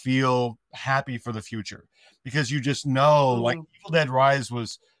makes me feel happy for the future, because you just know, like, Evil Dead Rise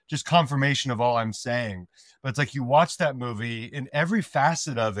was just confirmation of all I'm saying. But it's like, you watch that movie, in every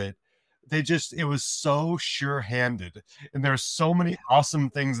facet of it, it was so sure-handed, and there's so many awesome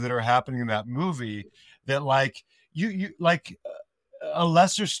things that are happening in that movie that, like, you like a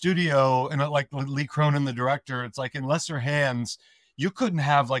lesser studio, and like Lee Cronin, the director, it's like, in lesser hands, you couldn't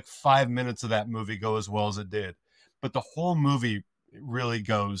have like 5 minutes of that movie go as well as it did. But the whole movie really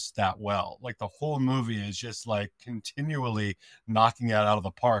goes that well. Like, the whole movie is just like continually knocking it out of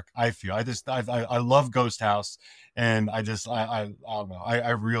the park. I feel I love Ghost House, and I don't know. I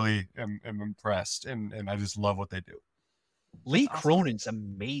really am impressed, and I just love what they do. Lee Cronin's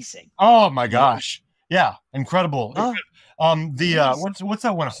amazing. Oh my gosh. Yeah, incredible. What's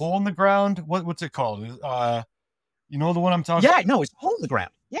that one? Hole in the Ground? What's it called? You know the one I'm talking about? Yeah, no, it's Hole in the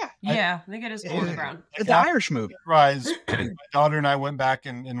Ground. Yeah. I think it is Hole in the Ground. The Irish movie. Rise. My daughter and I went back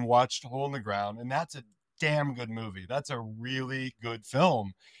and watched Hole in the Ground, and that's a damn good movie. That's a really good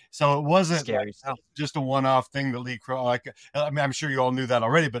film. So it wasn't scary, just a one-off thing that Lee Cronin, like, I mean, I'm sure you all knew that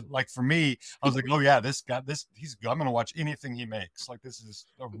already, but like, for me, I was like, oh yeah, I'm going to watch anything he makes. Like, this is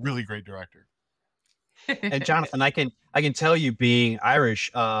a really great director. And Jonathan, I can tell you, being Irish,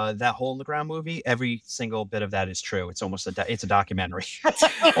 that Hole in the Ground movie, every single bit of that is true. It's almost it's a documentary. I'm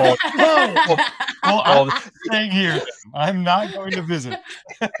staying here. I'm not going to visit.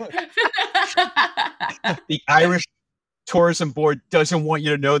 The Irish Tourism Board doesn't want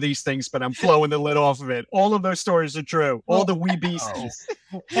you to know these things, but I'm blowing the lid off of it. All of those stories are true. All the wee beasties.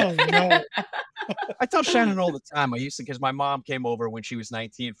 Oh no. I tell Shannon all the time, because my mom came over when she was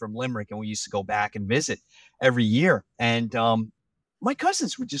 19 from Limerick, and we used to go back and visit every year. And my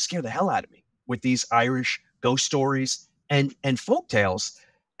cousins would just scare the hell out of me with these Irish ghost stories and folk tales.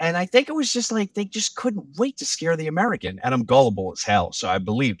 And I think it was just like, they just couldn't wait to scare the American. And I'm gullible as hell, so I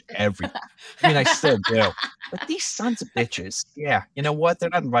believed everything. I mean, I still do. But these sons of bitches, yeah, you know what? They're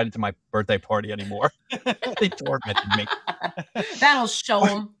not invited to my birthday party anymore. They tormented me. That'll show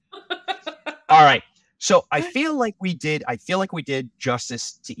them. All right. So I feel like we did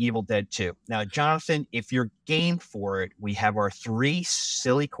justice to Evil Dead 2. Now, Jonathan, if you're game for it, we have our 3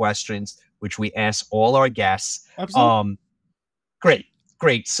 silly questions, which we ask all our guests. Absolutely. Great.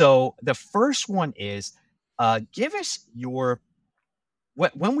 So the first one is, give us when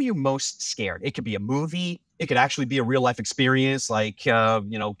were you most scared? It could be a movie. It could actually be a real life experience. Like,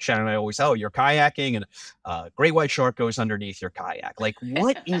 Shannon and I always say, oh, you're kayaking and a great white shark goes underneath your kayak. Like,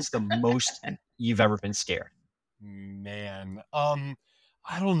 what is the most you've ever been scared? Man, I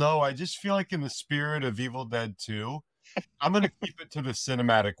don't know. I just feel like, in the spirit of Evil Dead 2, I'm going to keep it to the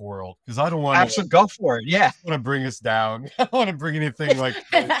cinematic world, because I don't want to go for it. Yeah. I want to bring us down. I don't want to bring anything like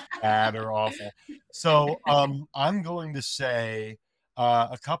bad or awful. So I'm going to say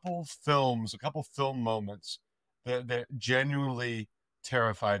a couple film moments that genuinely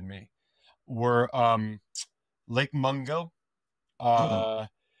terrified me were Lake Mungo.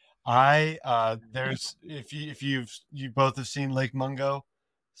 There's if you both have seen Lake Mungo.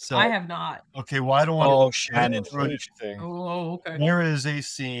 So I have not. Okay, well, I don't want to Shannon anything. Oh, okay. There is a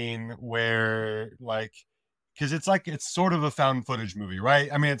scene where, like, because it's sort of a found footage movie,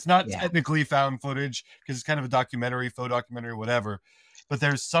 right? I mean, it's not technically found footage, because it's kind of a documentary, faux documentary, whatever. But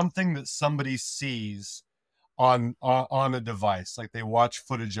there's something that somebody sees on a device, like they watch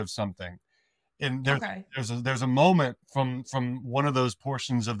footage of something, and there's a moment from one of those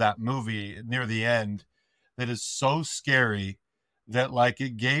portions of that movie near the end that is so scary that, like,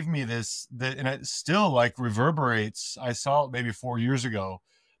 it gave me and it still, like, reverberates. I saw it maybe 4 years ago,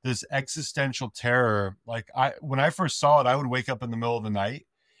 this existential terror. Like, when I first saw it, I would wake up in the middle of the night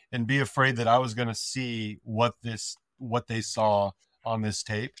and be afraid that I was going to see what they saw on this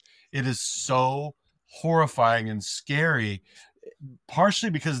tape. It is so horrifying and scary,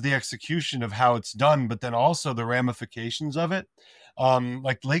 partially because of the execution of how it's done, but then also the ramifications of it.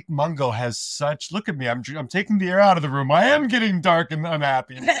 Like, Lake Mungo has such, look at me, I'm taking the air out of the room. I am getting dark and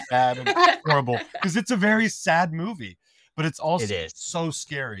unhappy and sad and horrible, because it's a very sad movie, but it's also so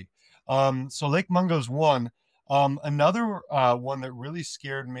scary. So Lake Mungo's one. Another one that really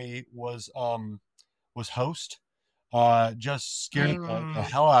scared me was Host. Just scared the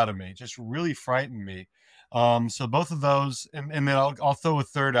hell out of me, just really frightened me. So both of those, and then I'll throw a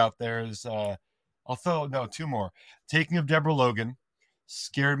third out there is two more. Taking of Deborah Logan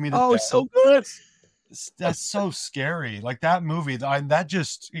scared me to death. So good. That's so scary. Like that movie, that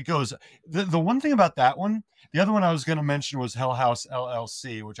just, it goes. The one thing about that one, the other one I was going to mention was Hell House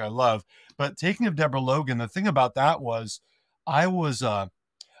LLC, which I love. But Taking of Deborah Logan, the thing about that was, I was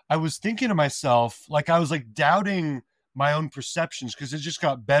thinking to myself, like I was like doubting my own perceptions because it just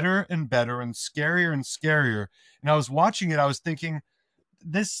got better and better and scarier and scarier. And I was watching it, I was thinking,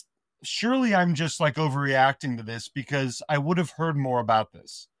 this, surely I'm just like overreacting to this because I would have heard more about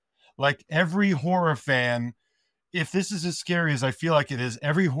this. Like every horror fan, if this is as scary as I feel like it is,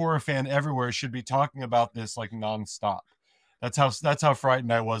 every horror fan everywhere should be talking about this like nonstop. That's how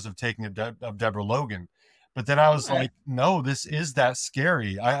frightened I was of Taking of Deborah Logan. But then I was like, no, this is that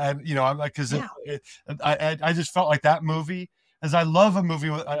scary. I'm like, because I just felt like that movie, as I love a movie,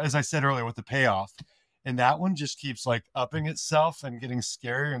 as I said earlier, with the payoff, and that one just keeps like upping itself and getting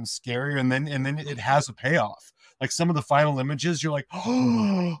scarier and scarier, and then it has a payoff. Like some of the final images, you're like,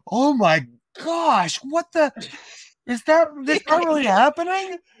 oh my gosh, what the is that really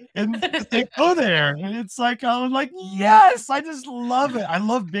happening? And they go there, and it's like, I'm like, yes, I just love it. I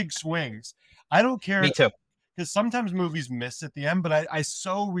love big swings. I don't care. Me too. Because sometimes movies miss at the end, but I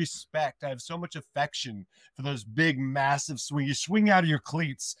so respect, I have so much affection for those big, massive swings. You swing out of your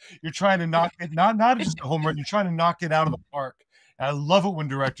cleats. You're trying to knock it, not just a home run, you're trying to knock it out of the park. And I love it when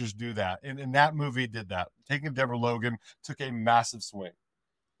directors do that. And that movie did that. Taking of Deborah Logan took a massive swing.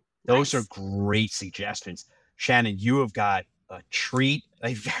 Those are great suggestions. Shannon, you have got a treat.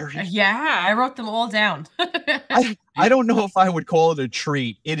 Yeah, I wrote them all down. I don't know if I would call it a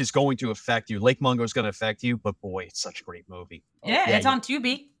treat. It is going to affect you. Lake Mungo is going to affect you, but boy, it's such a great movie. Yeah, it's on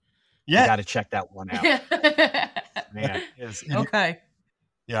Tubi. Yeah, you got to check that one out. Man. Yes. Okay.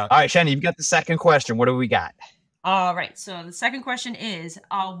 Yeah. All right, Shannon, you've got the second question. What do we got? All right. So the second question is,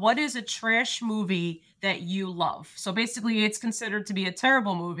 what is a trash movie that you love? So basically, it's considered to be a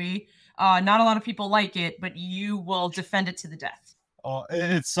terrible movie. Not a lot of people like it, but you will defend it to the death. Oh,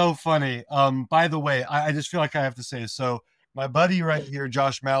 it's so funny. By the way, I just feel like I have to say, so my buddy right here,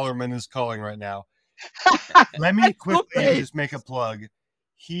 Josh Mallerman, is calling right now. Let me quickly just make a plug.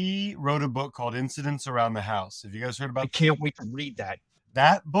 He wrote a book called Incidents Around the House. Have you guys heard about I can't wait to read that.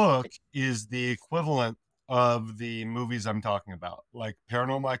 That book is the equivalent of the movies I'm talking about, like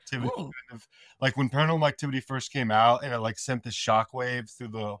Paranormal Activity. Kind of, like when Paranormal Activity first came out and it like sent this shockwave through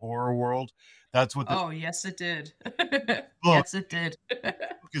the horror world. That's what. Yes, it did. Yes, it did.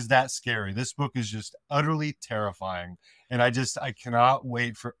 Book is that scary. This book is just utterly terrifying, and I cannot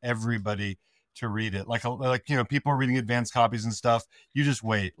wait for everybody to read it. Like people are reading advanced copies and stuff. You just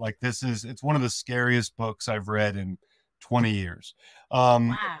wait. Like it's one of the scariest books I've read in 20 years.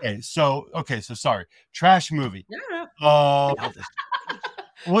 Wow. So sorry. Trash movie. Yeah.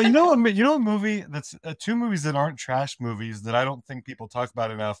 Well, you know a movie that's two movies that aren't trash movies that I don't think people talk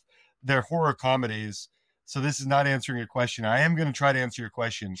about enough. They're horror comedies. So this is not answering your question. I am going to try to answer your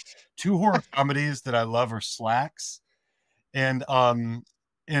question. Two horror comedies that I love are Slacks and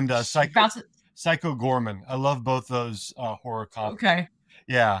Psycho Gorman. I love both those horror comedies. Okay.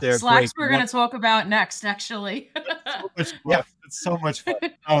 Yeah. Slacks we're going to talk about next, actually. It's so much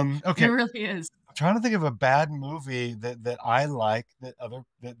fun. Okay. It really is. I'm trying to think of a bad movie that I like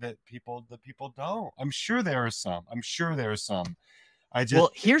that people don't. I'm sure there are some.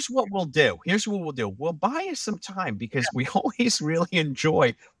 Well, here's what we'll do. We'll buy us some time because we always really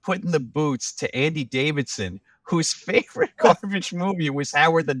enjoy putting the boots to Andy Davidson, whose favorite garbage movie was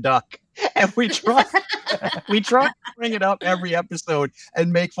Howard the Duck. And we try to bring it up every episode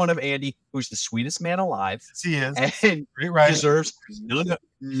and make fun of Andy, who's the sweetest man alive. He is. And deserves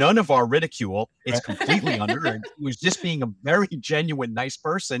none of our ridicule. It's completely unearned. He was just being a very genuine, nice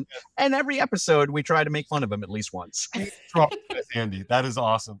person. And every episode, we try to make fun of him at least once. Andy, that is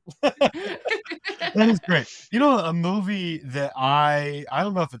awesome. That is great. You know, a movie that I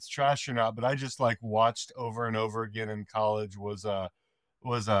don't know if it's trash or not, but I just like watched over and over again in college was The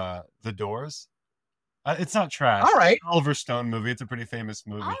Doors. It's not trash. All right. Oliver Stone movie. It's a pretty famous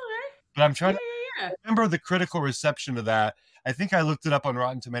movie. All right. But I'm trying to remember the critical reception to that. I think I looked it up on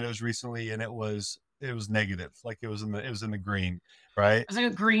Rotten Tomatoes recently, and it was negative. Like it was in the green, right? It was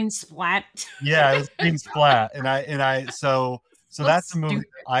like a green splat. Yeah, it was green splat, so that's a movie that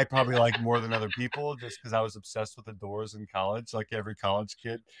I probably like more than other people, just because I was obsessed with The Doors in college, like every college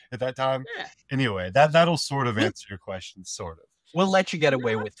kid at that time. Yeah. Anyway, that'll sort of answer your question, sort of. We'll let you get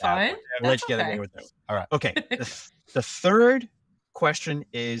away with that. We'll let you get away with that. All right. Okay. The third question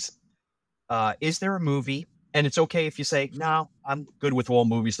is there a movie, and it's okay if you say, no, I'm good with all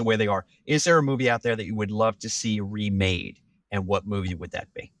movies the way they are. Is there a movie out there that you would love to see remade, and what movie would that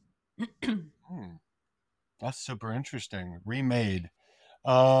be? That's super interesting. Remade.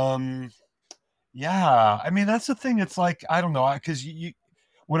 Yeah, I mean that's the thing. It's like I don't know, because you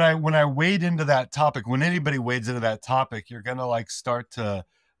when I wade into that topic, when anybody wades into that topic, you're gonna like start to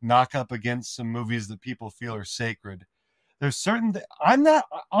knock up against some movies that people feel are sacred. There's certain I'm not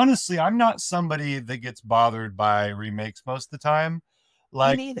honestly, I'm not somebody that gets bothered by remakes most of the time. Me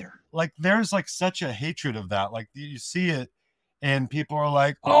Like neither. like there's like such a hatred of that. Like you see it and people are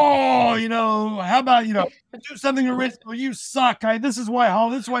like, "Oh, how about, do something original. You suck. This is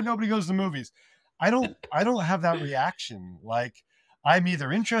why nobody goes to movies." I don't have that reaction. Like I'm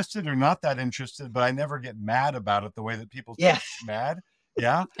either interested or not that interested, but I never get mad about it the way that people Yeah. get mad.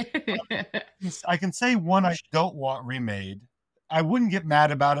 Yeah. I can say one I don't want remade. I wouldn't get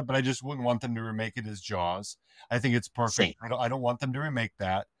mad about it, but I just wouldn't want them to remake it as Jaws. I think it's perfect. Same. I don't want them to remake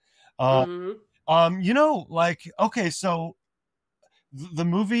that. Mhm. Like, okay, so the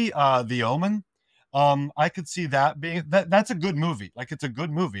movie The Omen, I could see that being that's a good movie. Like it's a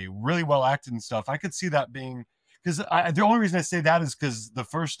good movie, really well acted and stuff. I could see that being, because the only reason I say that is because the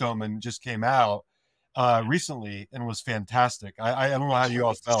first Omen just came out recently and was fantastic. I don't know how you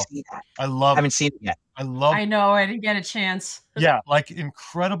all felt. I haven't seen it yet. I know, I didn't get a chance. Yeah, like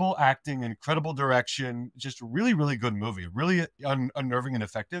incredible acting, incredible direction, just really, really good movie, really unnerving and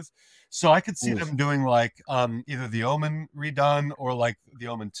effective. So I could see them doing like either The Omen redone or like The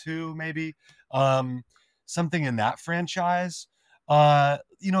Omen 2, maybe something in that franchise.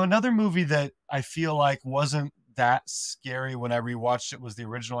 Another movie that I feel like wasn't that scary when I rewatched it was the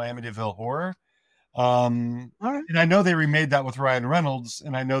original Amityville Horror. And I know they remade that with Ryan Reynolds,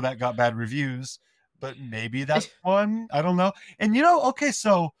 and I know that got bad reviews, but maybe that's one. I don't know. And okay,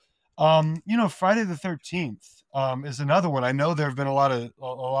 so Friday the 13th is another one. I know there have been a lot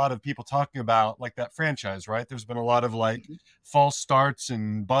of people talking about like that franchise, right? There's been a lot of like false starts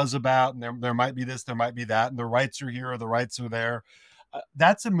and buzz about, and there might be this, there might be that, and the rights are here or the rights are there.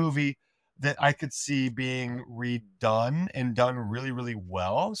 That's a movie that I could see being redone and done really, really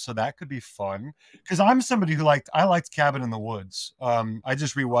well. So that could be fun. Because I'm somebody who I liked Cabin in the Woods. I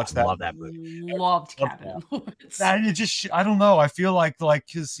just rewatched that. Love that movie. Loved Cabin in the Woods. I don't know. I feel like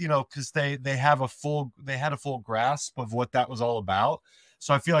because they had a full grasp of what that was all about.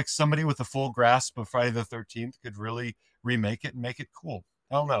 So I feel like somebody with a full grasp of Friday the 13th could really remake it and make it cool.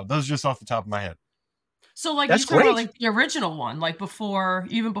 I don't know. Those are just off the top of my head. So like That's you talk about great. like the original one, like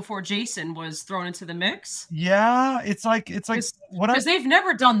even before Jason was thrown into the mix. Yeah, it's like what because they've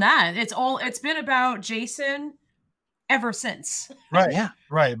never done that. It's been about Jason ever since. Right. Yeah.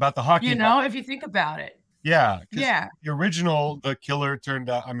 Right. About the hockey. If you think about it. Yeah. Yeah. The original, the killer turned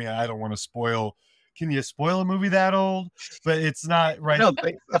out. I mean, I don't want to spoil. Can you spoil a movie that old? But it's not right. No,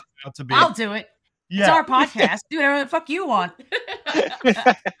 to be. I'll do it. Yeah. It's our podcast. Do whatever the fuck you want.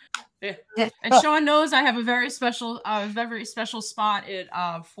 Yeah. And Sean knows I have a very special spot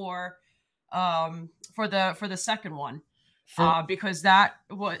for the second one. Because that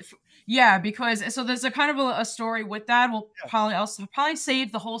was because so there's a kind of a story with that. I'll probably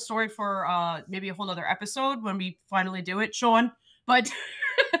save the whole story for maybe a whole other episode when we finally do it, Sean. But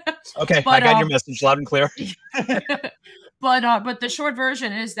okay, I got your message loud and clear. But the short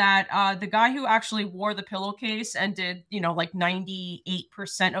version is that the guy who actually wore the pillowcase and did like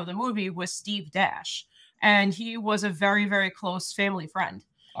 98% of the movie was Steve Dash, and he was a very, very close family friend.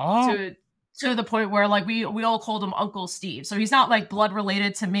 To the point where like we all called him Uncle Steve. So he's not like blood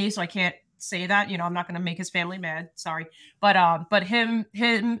related to me, so I can't say that. I'm not going to make his family mad. Sorry, but him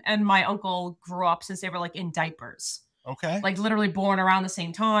and my uncle grew up since they were like in diapers. Okay, like literally born around the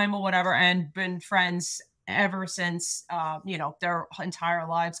same time or whatever, and been friends ever since their entire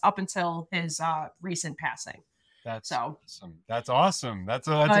lives up until his recent passing. That's awesome. That's awesome.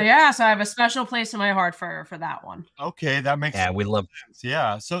 So I have a special place in my heart for that one. Okay, that makes sense. We love sense.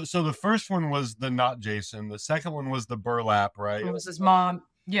 Yeah. So the first one was the not Jason. The second one was the burlap, right? It was his mom.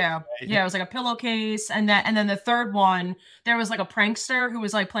 Yeah. Right. Yeah, it was like a pillowcase, and then the third one, there was like a prankster who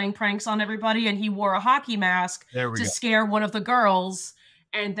was like playing pranks on everybody, and he wore a hockey mask to scare one of the girls.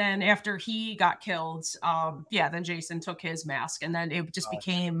 And then after he got killed, then Jason took his mask, and then it just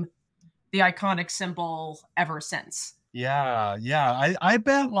became the iconic symbol ever since. Yeah. I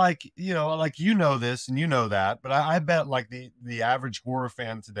bet like this and that, but I bet like the average horror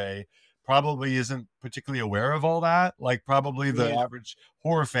fan today probably isn't particularly aware of all that. Like probably the average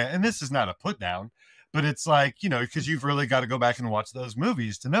horror fan, and this is not a put down, but it's like, because you've really got to go back and watch those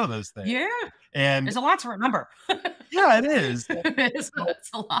movies to know those things. Yeah. And there's a lot to remember. Yeah, it is. It's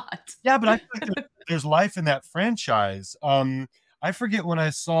a lot. Yeah, but I think there's life in that franchise. I forget when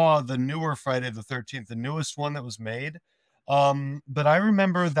I saw the newer Friday the 13th, the newest one that was made. But I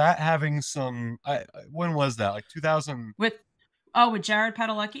remember that having some. When was that? Like 2000. Oh, with Jared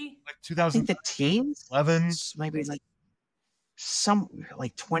Padalecki? Like I think the teens, 2011. maybe like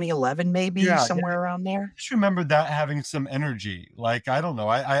 2011, maybe somewhere around there. I just remember that having some energy. Like, I don't know.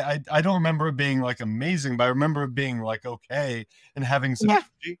 I don't remember it being like amazing, but I remember it being like okay and having some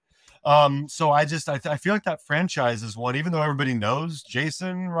energy. So I feel like that franchise is one, even though everybody knows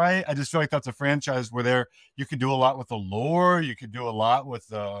Jason, right? I just feel like that's a franchise where you could do a lot with the lore. You could do a lot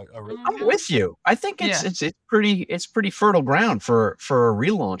with I'm with you. I think it's pretty fertile ground for a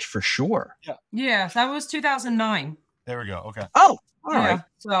relaunch for sure. Yeah, that was 2009. There we go. Okay. Oh, all right.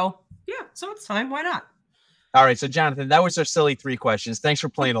 So it's time. Why not? All right. So Jonathan, that was our silly 3 questions. Thanks for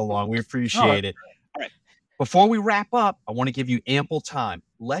playing along. We appreciate it. All right. Before we wrap up, I want to give you ample time.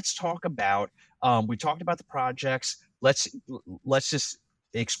 Let's talk about. We talked about the projects. Let's just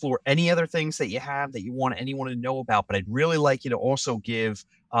explore any other things that you have that you want anyone to know about. But I'd really like you to also give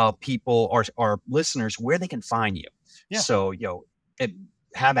people, our listeners, where they can find you. Yeah. So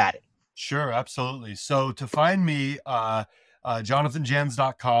have at it. Sure, absolutely. So to find me,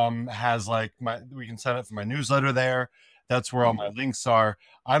 jonathanjanz.com has we can sign up for my newsletter there. That's where all my links are.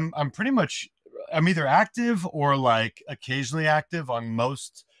 I'm either active or like occasionally active on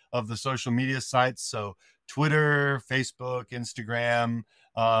most of the social media sites. So Twitter, Facebook, Instagram,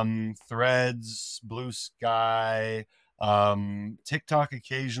 Threads, Blue Sky, TikTok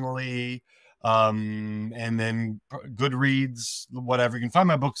occasionally, and then Goodreads, whatever. You can find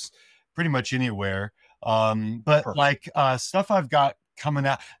my books pretty much anywhere. But perfect. Like stuff I've got coming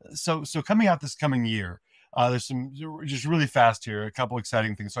out. So coming out this coming year, there's some just really fast here, a couple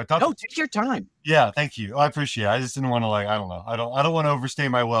exciting things. So I thought, take your time. Yeah, thank you. I appreciate it. I just didn't want to I don't know. I don't want to overstay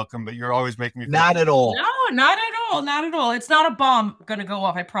my welcome, but you're always making me feel not at all. No, not at all. Not at all. It's not a bomb gonna go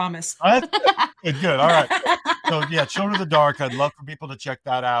off, I promise. Good. All right. So yeah, Children of the Dark. I'd love for people to check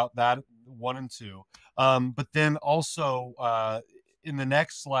that out. That 1 and 2. But then also in the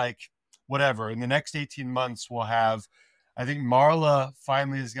next in the next 18 months, we'll have, I think Marla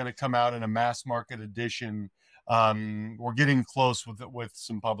finally is going to come out in a mass market edition. We're getting close with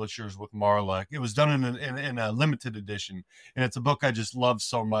some publishers with Marla. It was done in a limited edition, and it's a book I just love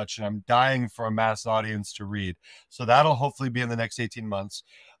so much, and I'm dying for a mass audience to read. So that'll hopefully be in the next 18 months.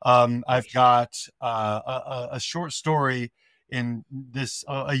 I've got a short story in this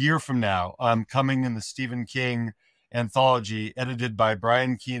a year from now, coming in the Stephen King anthology, edited by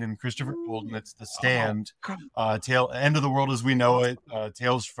Brian Keene and Christopher Gould, and it's The Stand, End of the World as We Know It,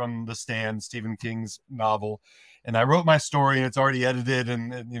 Tales from the Stand, Stephen King's novel. And I wrote my story, and it's already edited,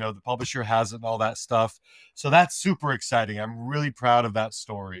 and the publisher has it and all that stuff. So that's super exciting. I'm really proud of that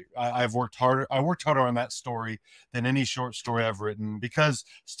story. I worked harder on that story than any short story I've written, because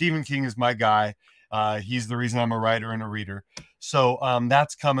Stephen King is my guy. He's the reason I'm a writer and a reader. So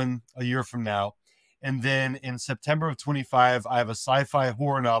that's coming a year from now. And then in September of 25, I have a sci-fi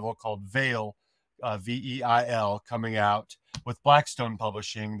horror novel called Veil, Veil, coming out with Blackstone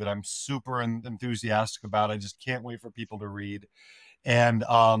Publishing that I'm super enthusiastic about. I just can't wait for people to read. And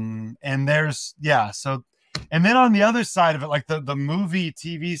there's, so, and then on the other side of it, like the movie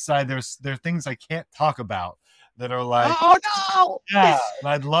TV side, there are things I can't talk about that are like, oh no, yeah, and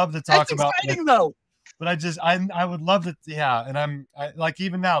I'd love to talk about exciting though. But I would love to, and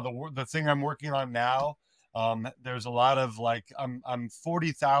even now, the thing I'm working on now, there's a lot of I'm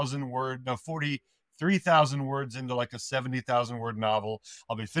 43,000 words into like a 70,000 word novel.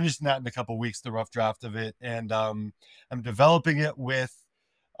 I'll be finishing that in a couple of weeks, the rough draft of it, and I'm developing it with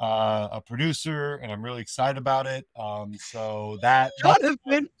a producer, and I'm really excited about it. So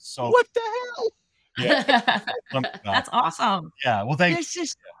Jonathan, what the hell? Yeah, that's awesome. Yeah, well, thanks. This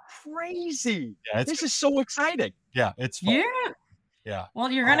is crazy. Yeah, this is so exciting. Yeah, it's fun. Yeah. Well,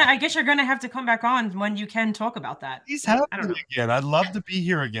 I guess you're gonna have to come back on when you can talk about that. He's happening again. I'd love to be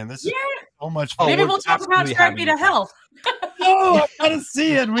here again. This is so much fun. Maybe we'll talk about Strike Me to Hell. No, I gotta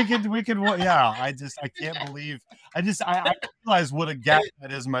see it. We could. Yeah, I can't believe. I realize what a gap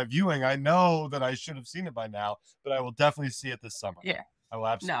that is in my viewing. I know that I should have seen it by now, but I will definitely see it this summer. Yeah. I will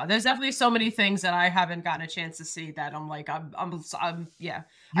absolutely. No, there's definitely so many things that I haven't gotten a chance to see that I'm like, I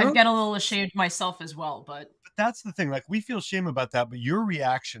get a little ashamed myself as well, but that's the thing. Like, we feel shame about that, but your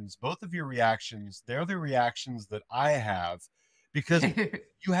reactions, both of your reactions, they're the reactions that I have, because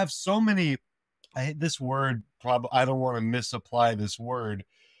you have so many. I hate this word. I don't want to misapply this word,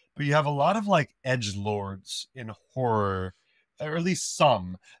 but you have a lot of like edgelords in horror, or at least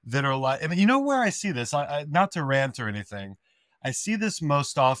some that are like. And you know where I see this? I not to rant or anything. I see this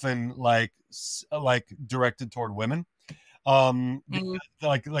most often like directed toward women.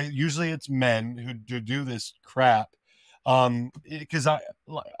 Like usually it's men who do this crap. Because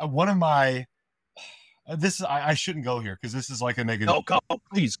one of my I shouldn't go here because this is like a negative. No, go,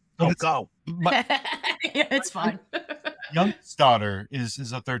 please. Go. Yeah, it's fine. Youngest daughter is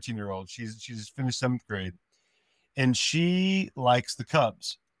a 13-year-old. She's finished 7th grade, and she likes the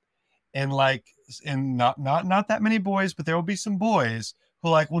Cubs, and not that many boys, but there will be some boys who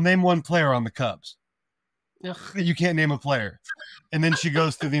will name one player on the Cubs. Ugh. You can't name a player, and then she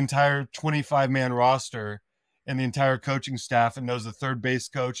goes through the entire 25-man roster and the entire coaching staff and knows the third base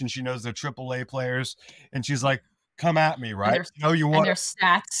coach, and she knows their AAA players, and she's like, come at me, right? You want their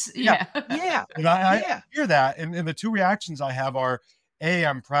stats. Yeah. And I hear that. And the two reactions I have are, A,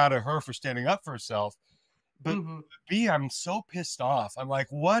 I'm proud of her for standing up for herself. But B, I'm so pissed off. I'm like,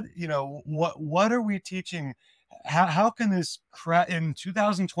 what are we teaching? How can this in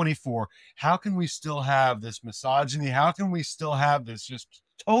 2024, how can we still have this misogyny? How can we still have this just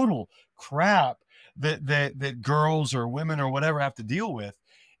total crap that girls or women or whatever have to deal with?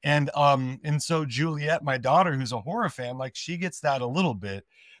 And so Juliet, my daughter, who's a horror fan, she gets that a little bit.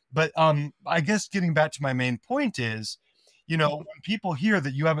 But I guess getting back to my main point is, when people hear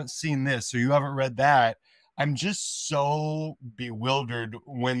that you haven't seen this or you haven't read that, I'm just so bewildered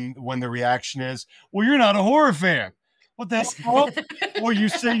when the reaction is, well, you're not a horror fan. What the hell? Or you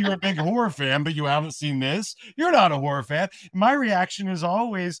say you're a big horror fan, but you haven't seen this. You're not a horror fan. My reaction is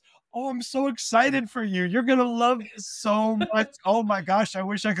always, oh, I'm so excited for you. You're going to love this so much. Oh my gosh, I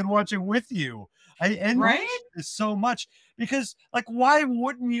wish I could watch it with you. I enjoy this so much because why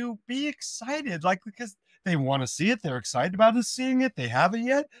wouldn't you be excited? Because they want to see it. They're excited about seeing it. They haven't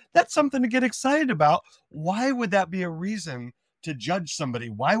yet. That's something to get excited about. Why would that be a reason to judge somebody?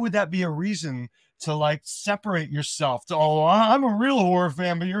 Why would that be a reason to separate yourself to, oh, I'm a real horror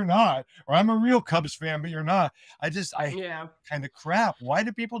fan, but you're not, or I'm a real Cubs fan, but you're not. Kind of crap. Why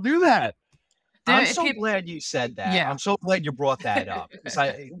do people do that? I'm so glad you said that. Yeah. I'm so glad you brought that up because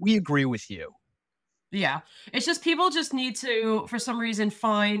we agree with you. Yeah. It's just people just need to, for some reason,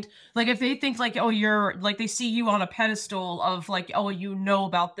 find if they think oh, you're they see you on a pedestal of oh,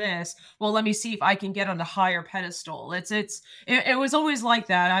 about this. Well, let me see if I can get on a higher pedestal. It was always like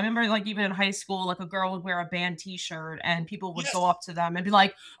that. I remember even in high school, a girl would wear a band T-shirt and people would go up to them and be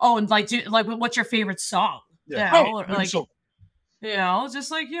like, oh, and what's your favorite song? Yeah.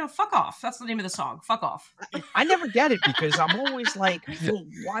 Just fuck off. That's the name of the song. Fuck off. I never get it because I'm always like, well,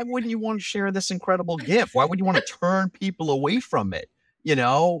 why wouldn't you want to share this incredible gift? Why would you want to turn people away from it,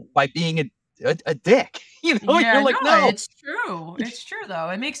 by being a dick? You're like, no. It's true. It's true though.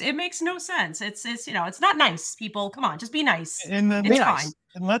 It makes no sense. It's it's not nice, people. Come on, just be nice. And then it's fine.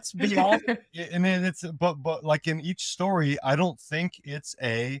 And let's be honest. And then but in each story, I don't think it's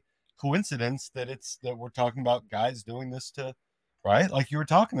a coincidence that we're talking about guys doing this to, right? Like you were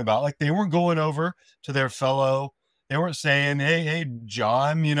talking about, they weren't going over to their fellow. They weren't saying, hey,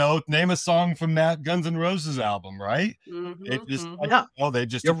 John, name a song from that Guns N' Roses album, right? It just, they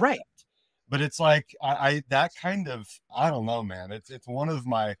just, you're right. But it's I that kind of, I don't know, man. It's one of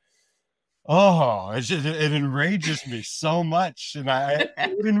my, it enrages me so much. And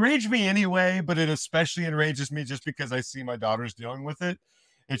it enraged me anyway, but it especially enrages me just because I see my daughters dealing with it.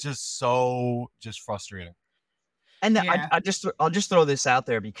 It's just so frustrating. And I'll just throw this out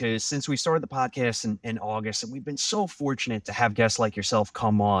there because since we started the podcast in August, and we've been so fortunate to have guests like yourself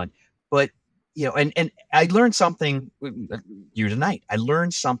come on, but and I learned something you tonight. I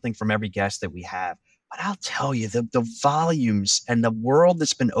learned something from every guest that we have, but I'll tell you the volumes and the world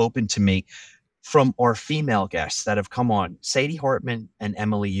that's been open to me from our female guests that have come on, Sadie Hartman and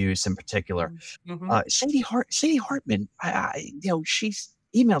Emily Hughes in particular. Sadie Hartman, she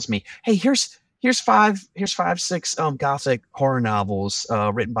emails me, hey, here's 6 gothic horror novels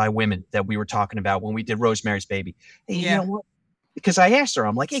written by women that we were talking about when we did Rosemary's Baby. Hey, you know what? Because I asked her,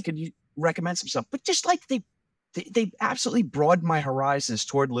 I'm like, hey, could you recommend some stuff? But just they absolutely broadened my horizons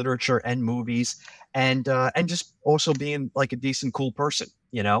toward literature and movies, and just also being a decent, cool person,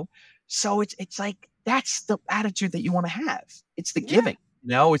 So it's that's the attitude that you want to have. It's the giving,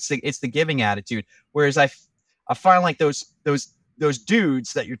 it's the giving attitude. Whereas I find those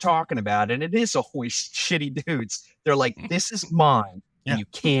dudes that you're talking about, and it is always shitty dudes. They're like, this is mine, and you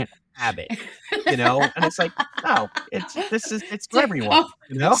can't have it, and it's like, no, it's for everyone,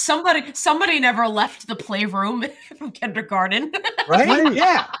 Somebody never left the playroom from kindergarten, right?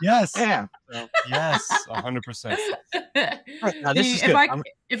 Yeah. Yes. Yeah. Yes. 100%. Now, this is good.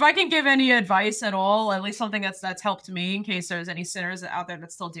 If I can give any advice at all, at least something that's helped me in case there's any sinners out there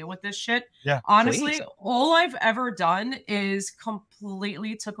that still deal with this shit. Yeah. Honestly, please. All I've ever done is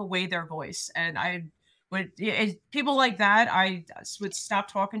completely took away their voice, and people like that, I would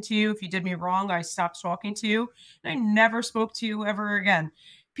stop talking to you. If you did me wrong, I stopped talking to you. And I never spoke to you ever again.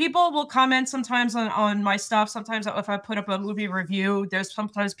 people will comment sometimes on my stuff. Sometimes if I put up a movie review, there's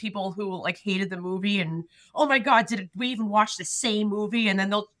sometimes people who like hated the movie and, oh my God, did we even watch the same movie? And then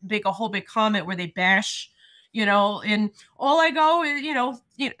they'll make a whole big comment where they bash, and all I go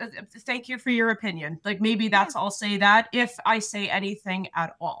is, thank you for your opinion. Like maybe I'll say that if I say anything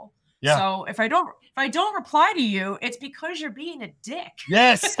at all. Yeah. So if I don't reply to you, it's because you're being a dick.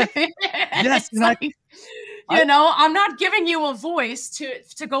 Yes. Yes. I'm not giving you a voice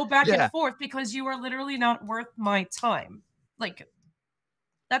to go back and forth because you are literally not worth my time. Like,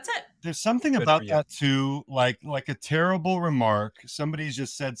 that's it. There's something about that too, like a terrible remark. Somebody's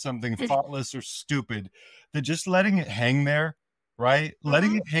just said something thoughtless or stupid, that just letting it hang there, right?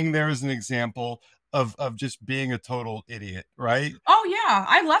 Letting it hang there is an example of just being a total idiot, right? Oh yeah,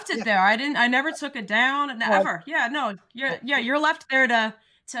 I left it there. I never took it down, never. Yeah, no, you're left there to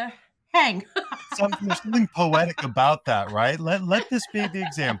hang. There's something poetic about that, right? Let this be the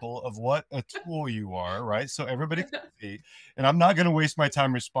example of what a tool you are, right? So everybody can see. And I'm not going to waste my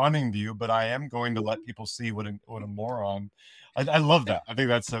time responding to you, but I am going to let people see what a moron. I love that. I think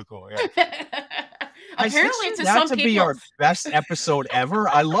that's so cool. Yeah. Apparently, to that some to people, be our best episode ever.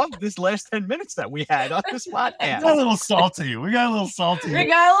 I love this last 10 minutes that we had on this podcast. We got a little salty. We got a little salty.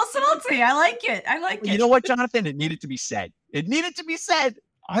 I like it. You know what, Jonathan? It needed to be said.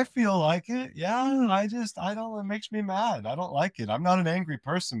 I feel like it. Yeah. I don't, it makes me mad. I don't like it. I'm not an angry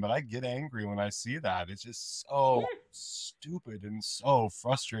person, but I get angry when I see that. It's just so stupid and so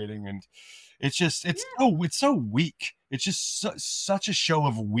frustrating. And it's so weak. It's just such a show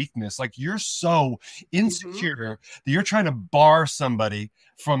of weakness. Like, you're so insecure that you're trying to bar somebody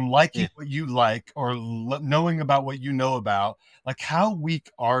from liking what you like or knowing about what you know about. Like, how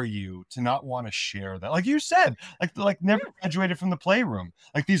weak are you to not want to share that? Like you said, like never graduated from the playroom.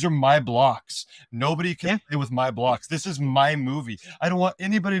 Like, these are my blocks. Nobody can play with my blocks. This is my movie. I don't want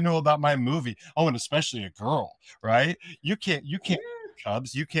anybody to know about my movie. Oh, and especially a girl, right? You can't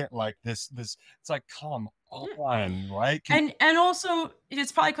Cubs. You can't like this. It's like, come on, right? And also,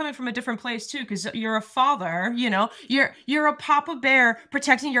 it's probably coming from a different place too, because you're a father. You're a Papa Bear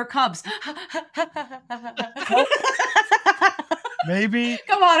protecting your Cubs. Maybe.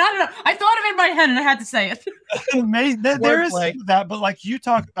 Come on, I don't know. I thought of it in my head and I had to say it. There is that, but like you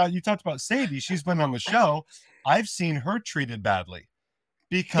talked about Sadie. She's been on the show. I've seen her treated badly.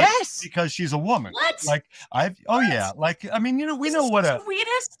 Because she's a woman. What? Like like, I mean, we know what a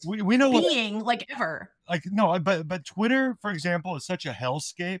sweetest we know being what, like ever. Like, no, but Twitter, for example, is such a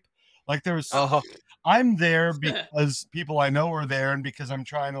hellscape. Like, I'm there because people I know are there, and because I'm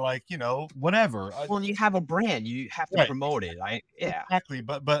trying to whatever. Well, you have a brand, you have to promote it. Exactly.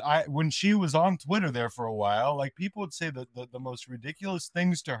 But when she was on Twitter there for a while, like, people would say the most ridiculous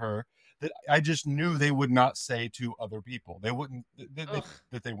things to her that I just knew they would not say to other people. They wouldn't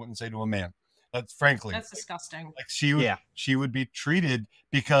that they wouldn't say to a man. That's disgusting. Like, she would be treated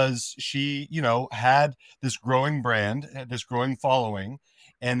because she, had this growing brand, this growing following,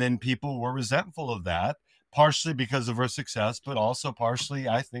 and then people were resentful of that, partially because of her success, but also partially,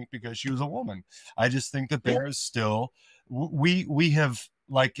 I think, because she was a woman. I just think that there is still, we have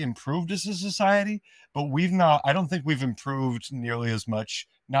improved as a society, but I don't think we've improved nearly as much,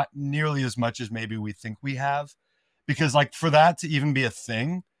 not nearly as much as maybe we think we have, because for that to even be a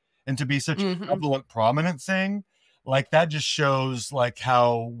thing and to be such a prevalent, prominent thing, that just shows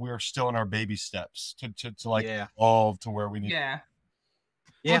how we're still in our baby steps to evolve to where we need.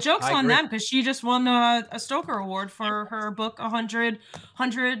 Well, joke's on them, because she just won a Stoker Award for her book, 100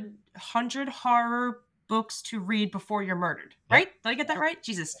 horror books to read before you're murdered. Right? Did I get that right?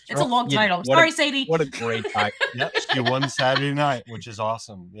 Jesus, it's a long title. Sorry, Sadie. What a great title. Yep, she won Saturday night, which is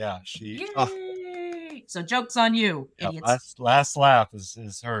awesome. Yeah, she. So joke's on you, idiots. Last laugh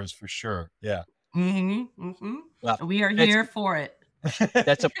is hers for sure. Yeah. Well, we are here for it.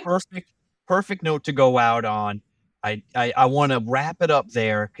 That's a perfect note to go out on. I want to wrap it up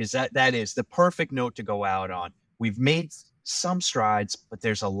there, because that is the perfect note to go out on. We've made some strides, but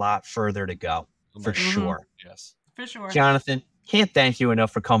there's a lot further to go, for sure. Yes, for sure. Jonathan, can't thank you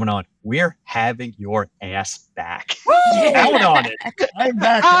enough for coming on. We're having your ass back. Out on it. I'm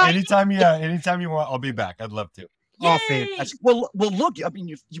back anytime you want. I'll be back. I'd love to. Oh, fantastic. Well, look. I mean,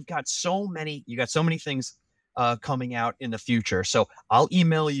 you've got so many. You got so many things coming out in the future. So I'll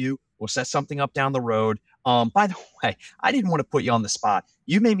email you. We'll set something up down the road. By the way, I didn't want to put you on the spot.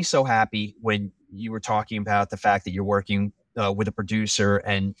 You made me so happy when you were talking about the fact that you're working with a producer,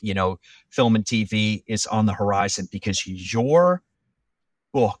 and film and TV is on the horizon, because your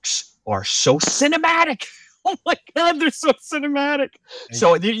books are so cinematic. Oh my God, they're so cinematic.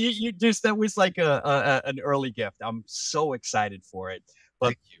 So you just, that was like an early gift. I'm so excited for it.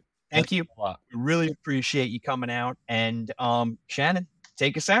 But thank you. We really appreciate you coming out. And Shannon,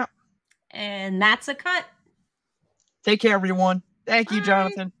 take us out. And that's a cut. Take care, everyone. Thank you, Bye.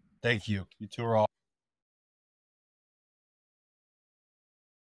 Jonathan. Thank you. You two are all.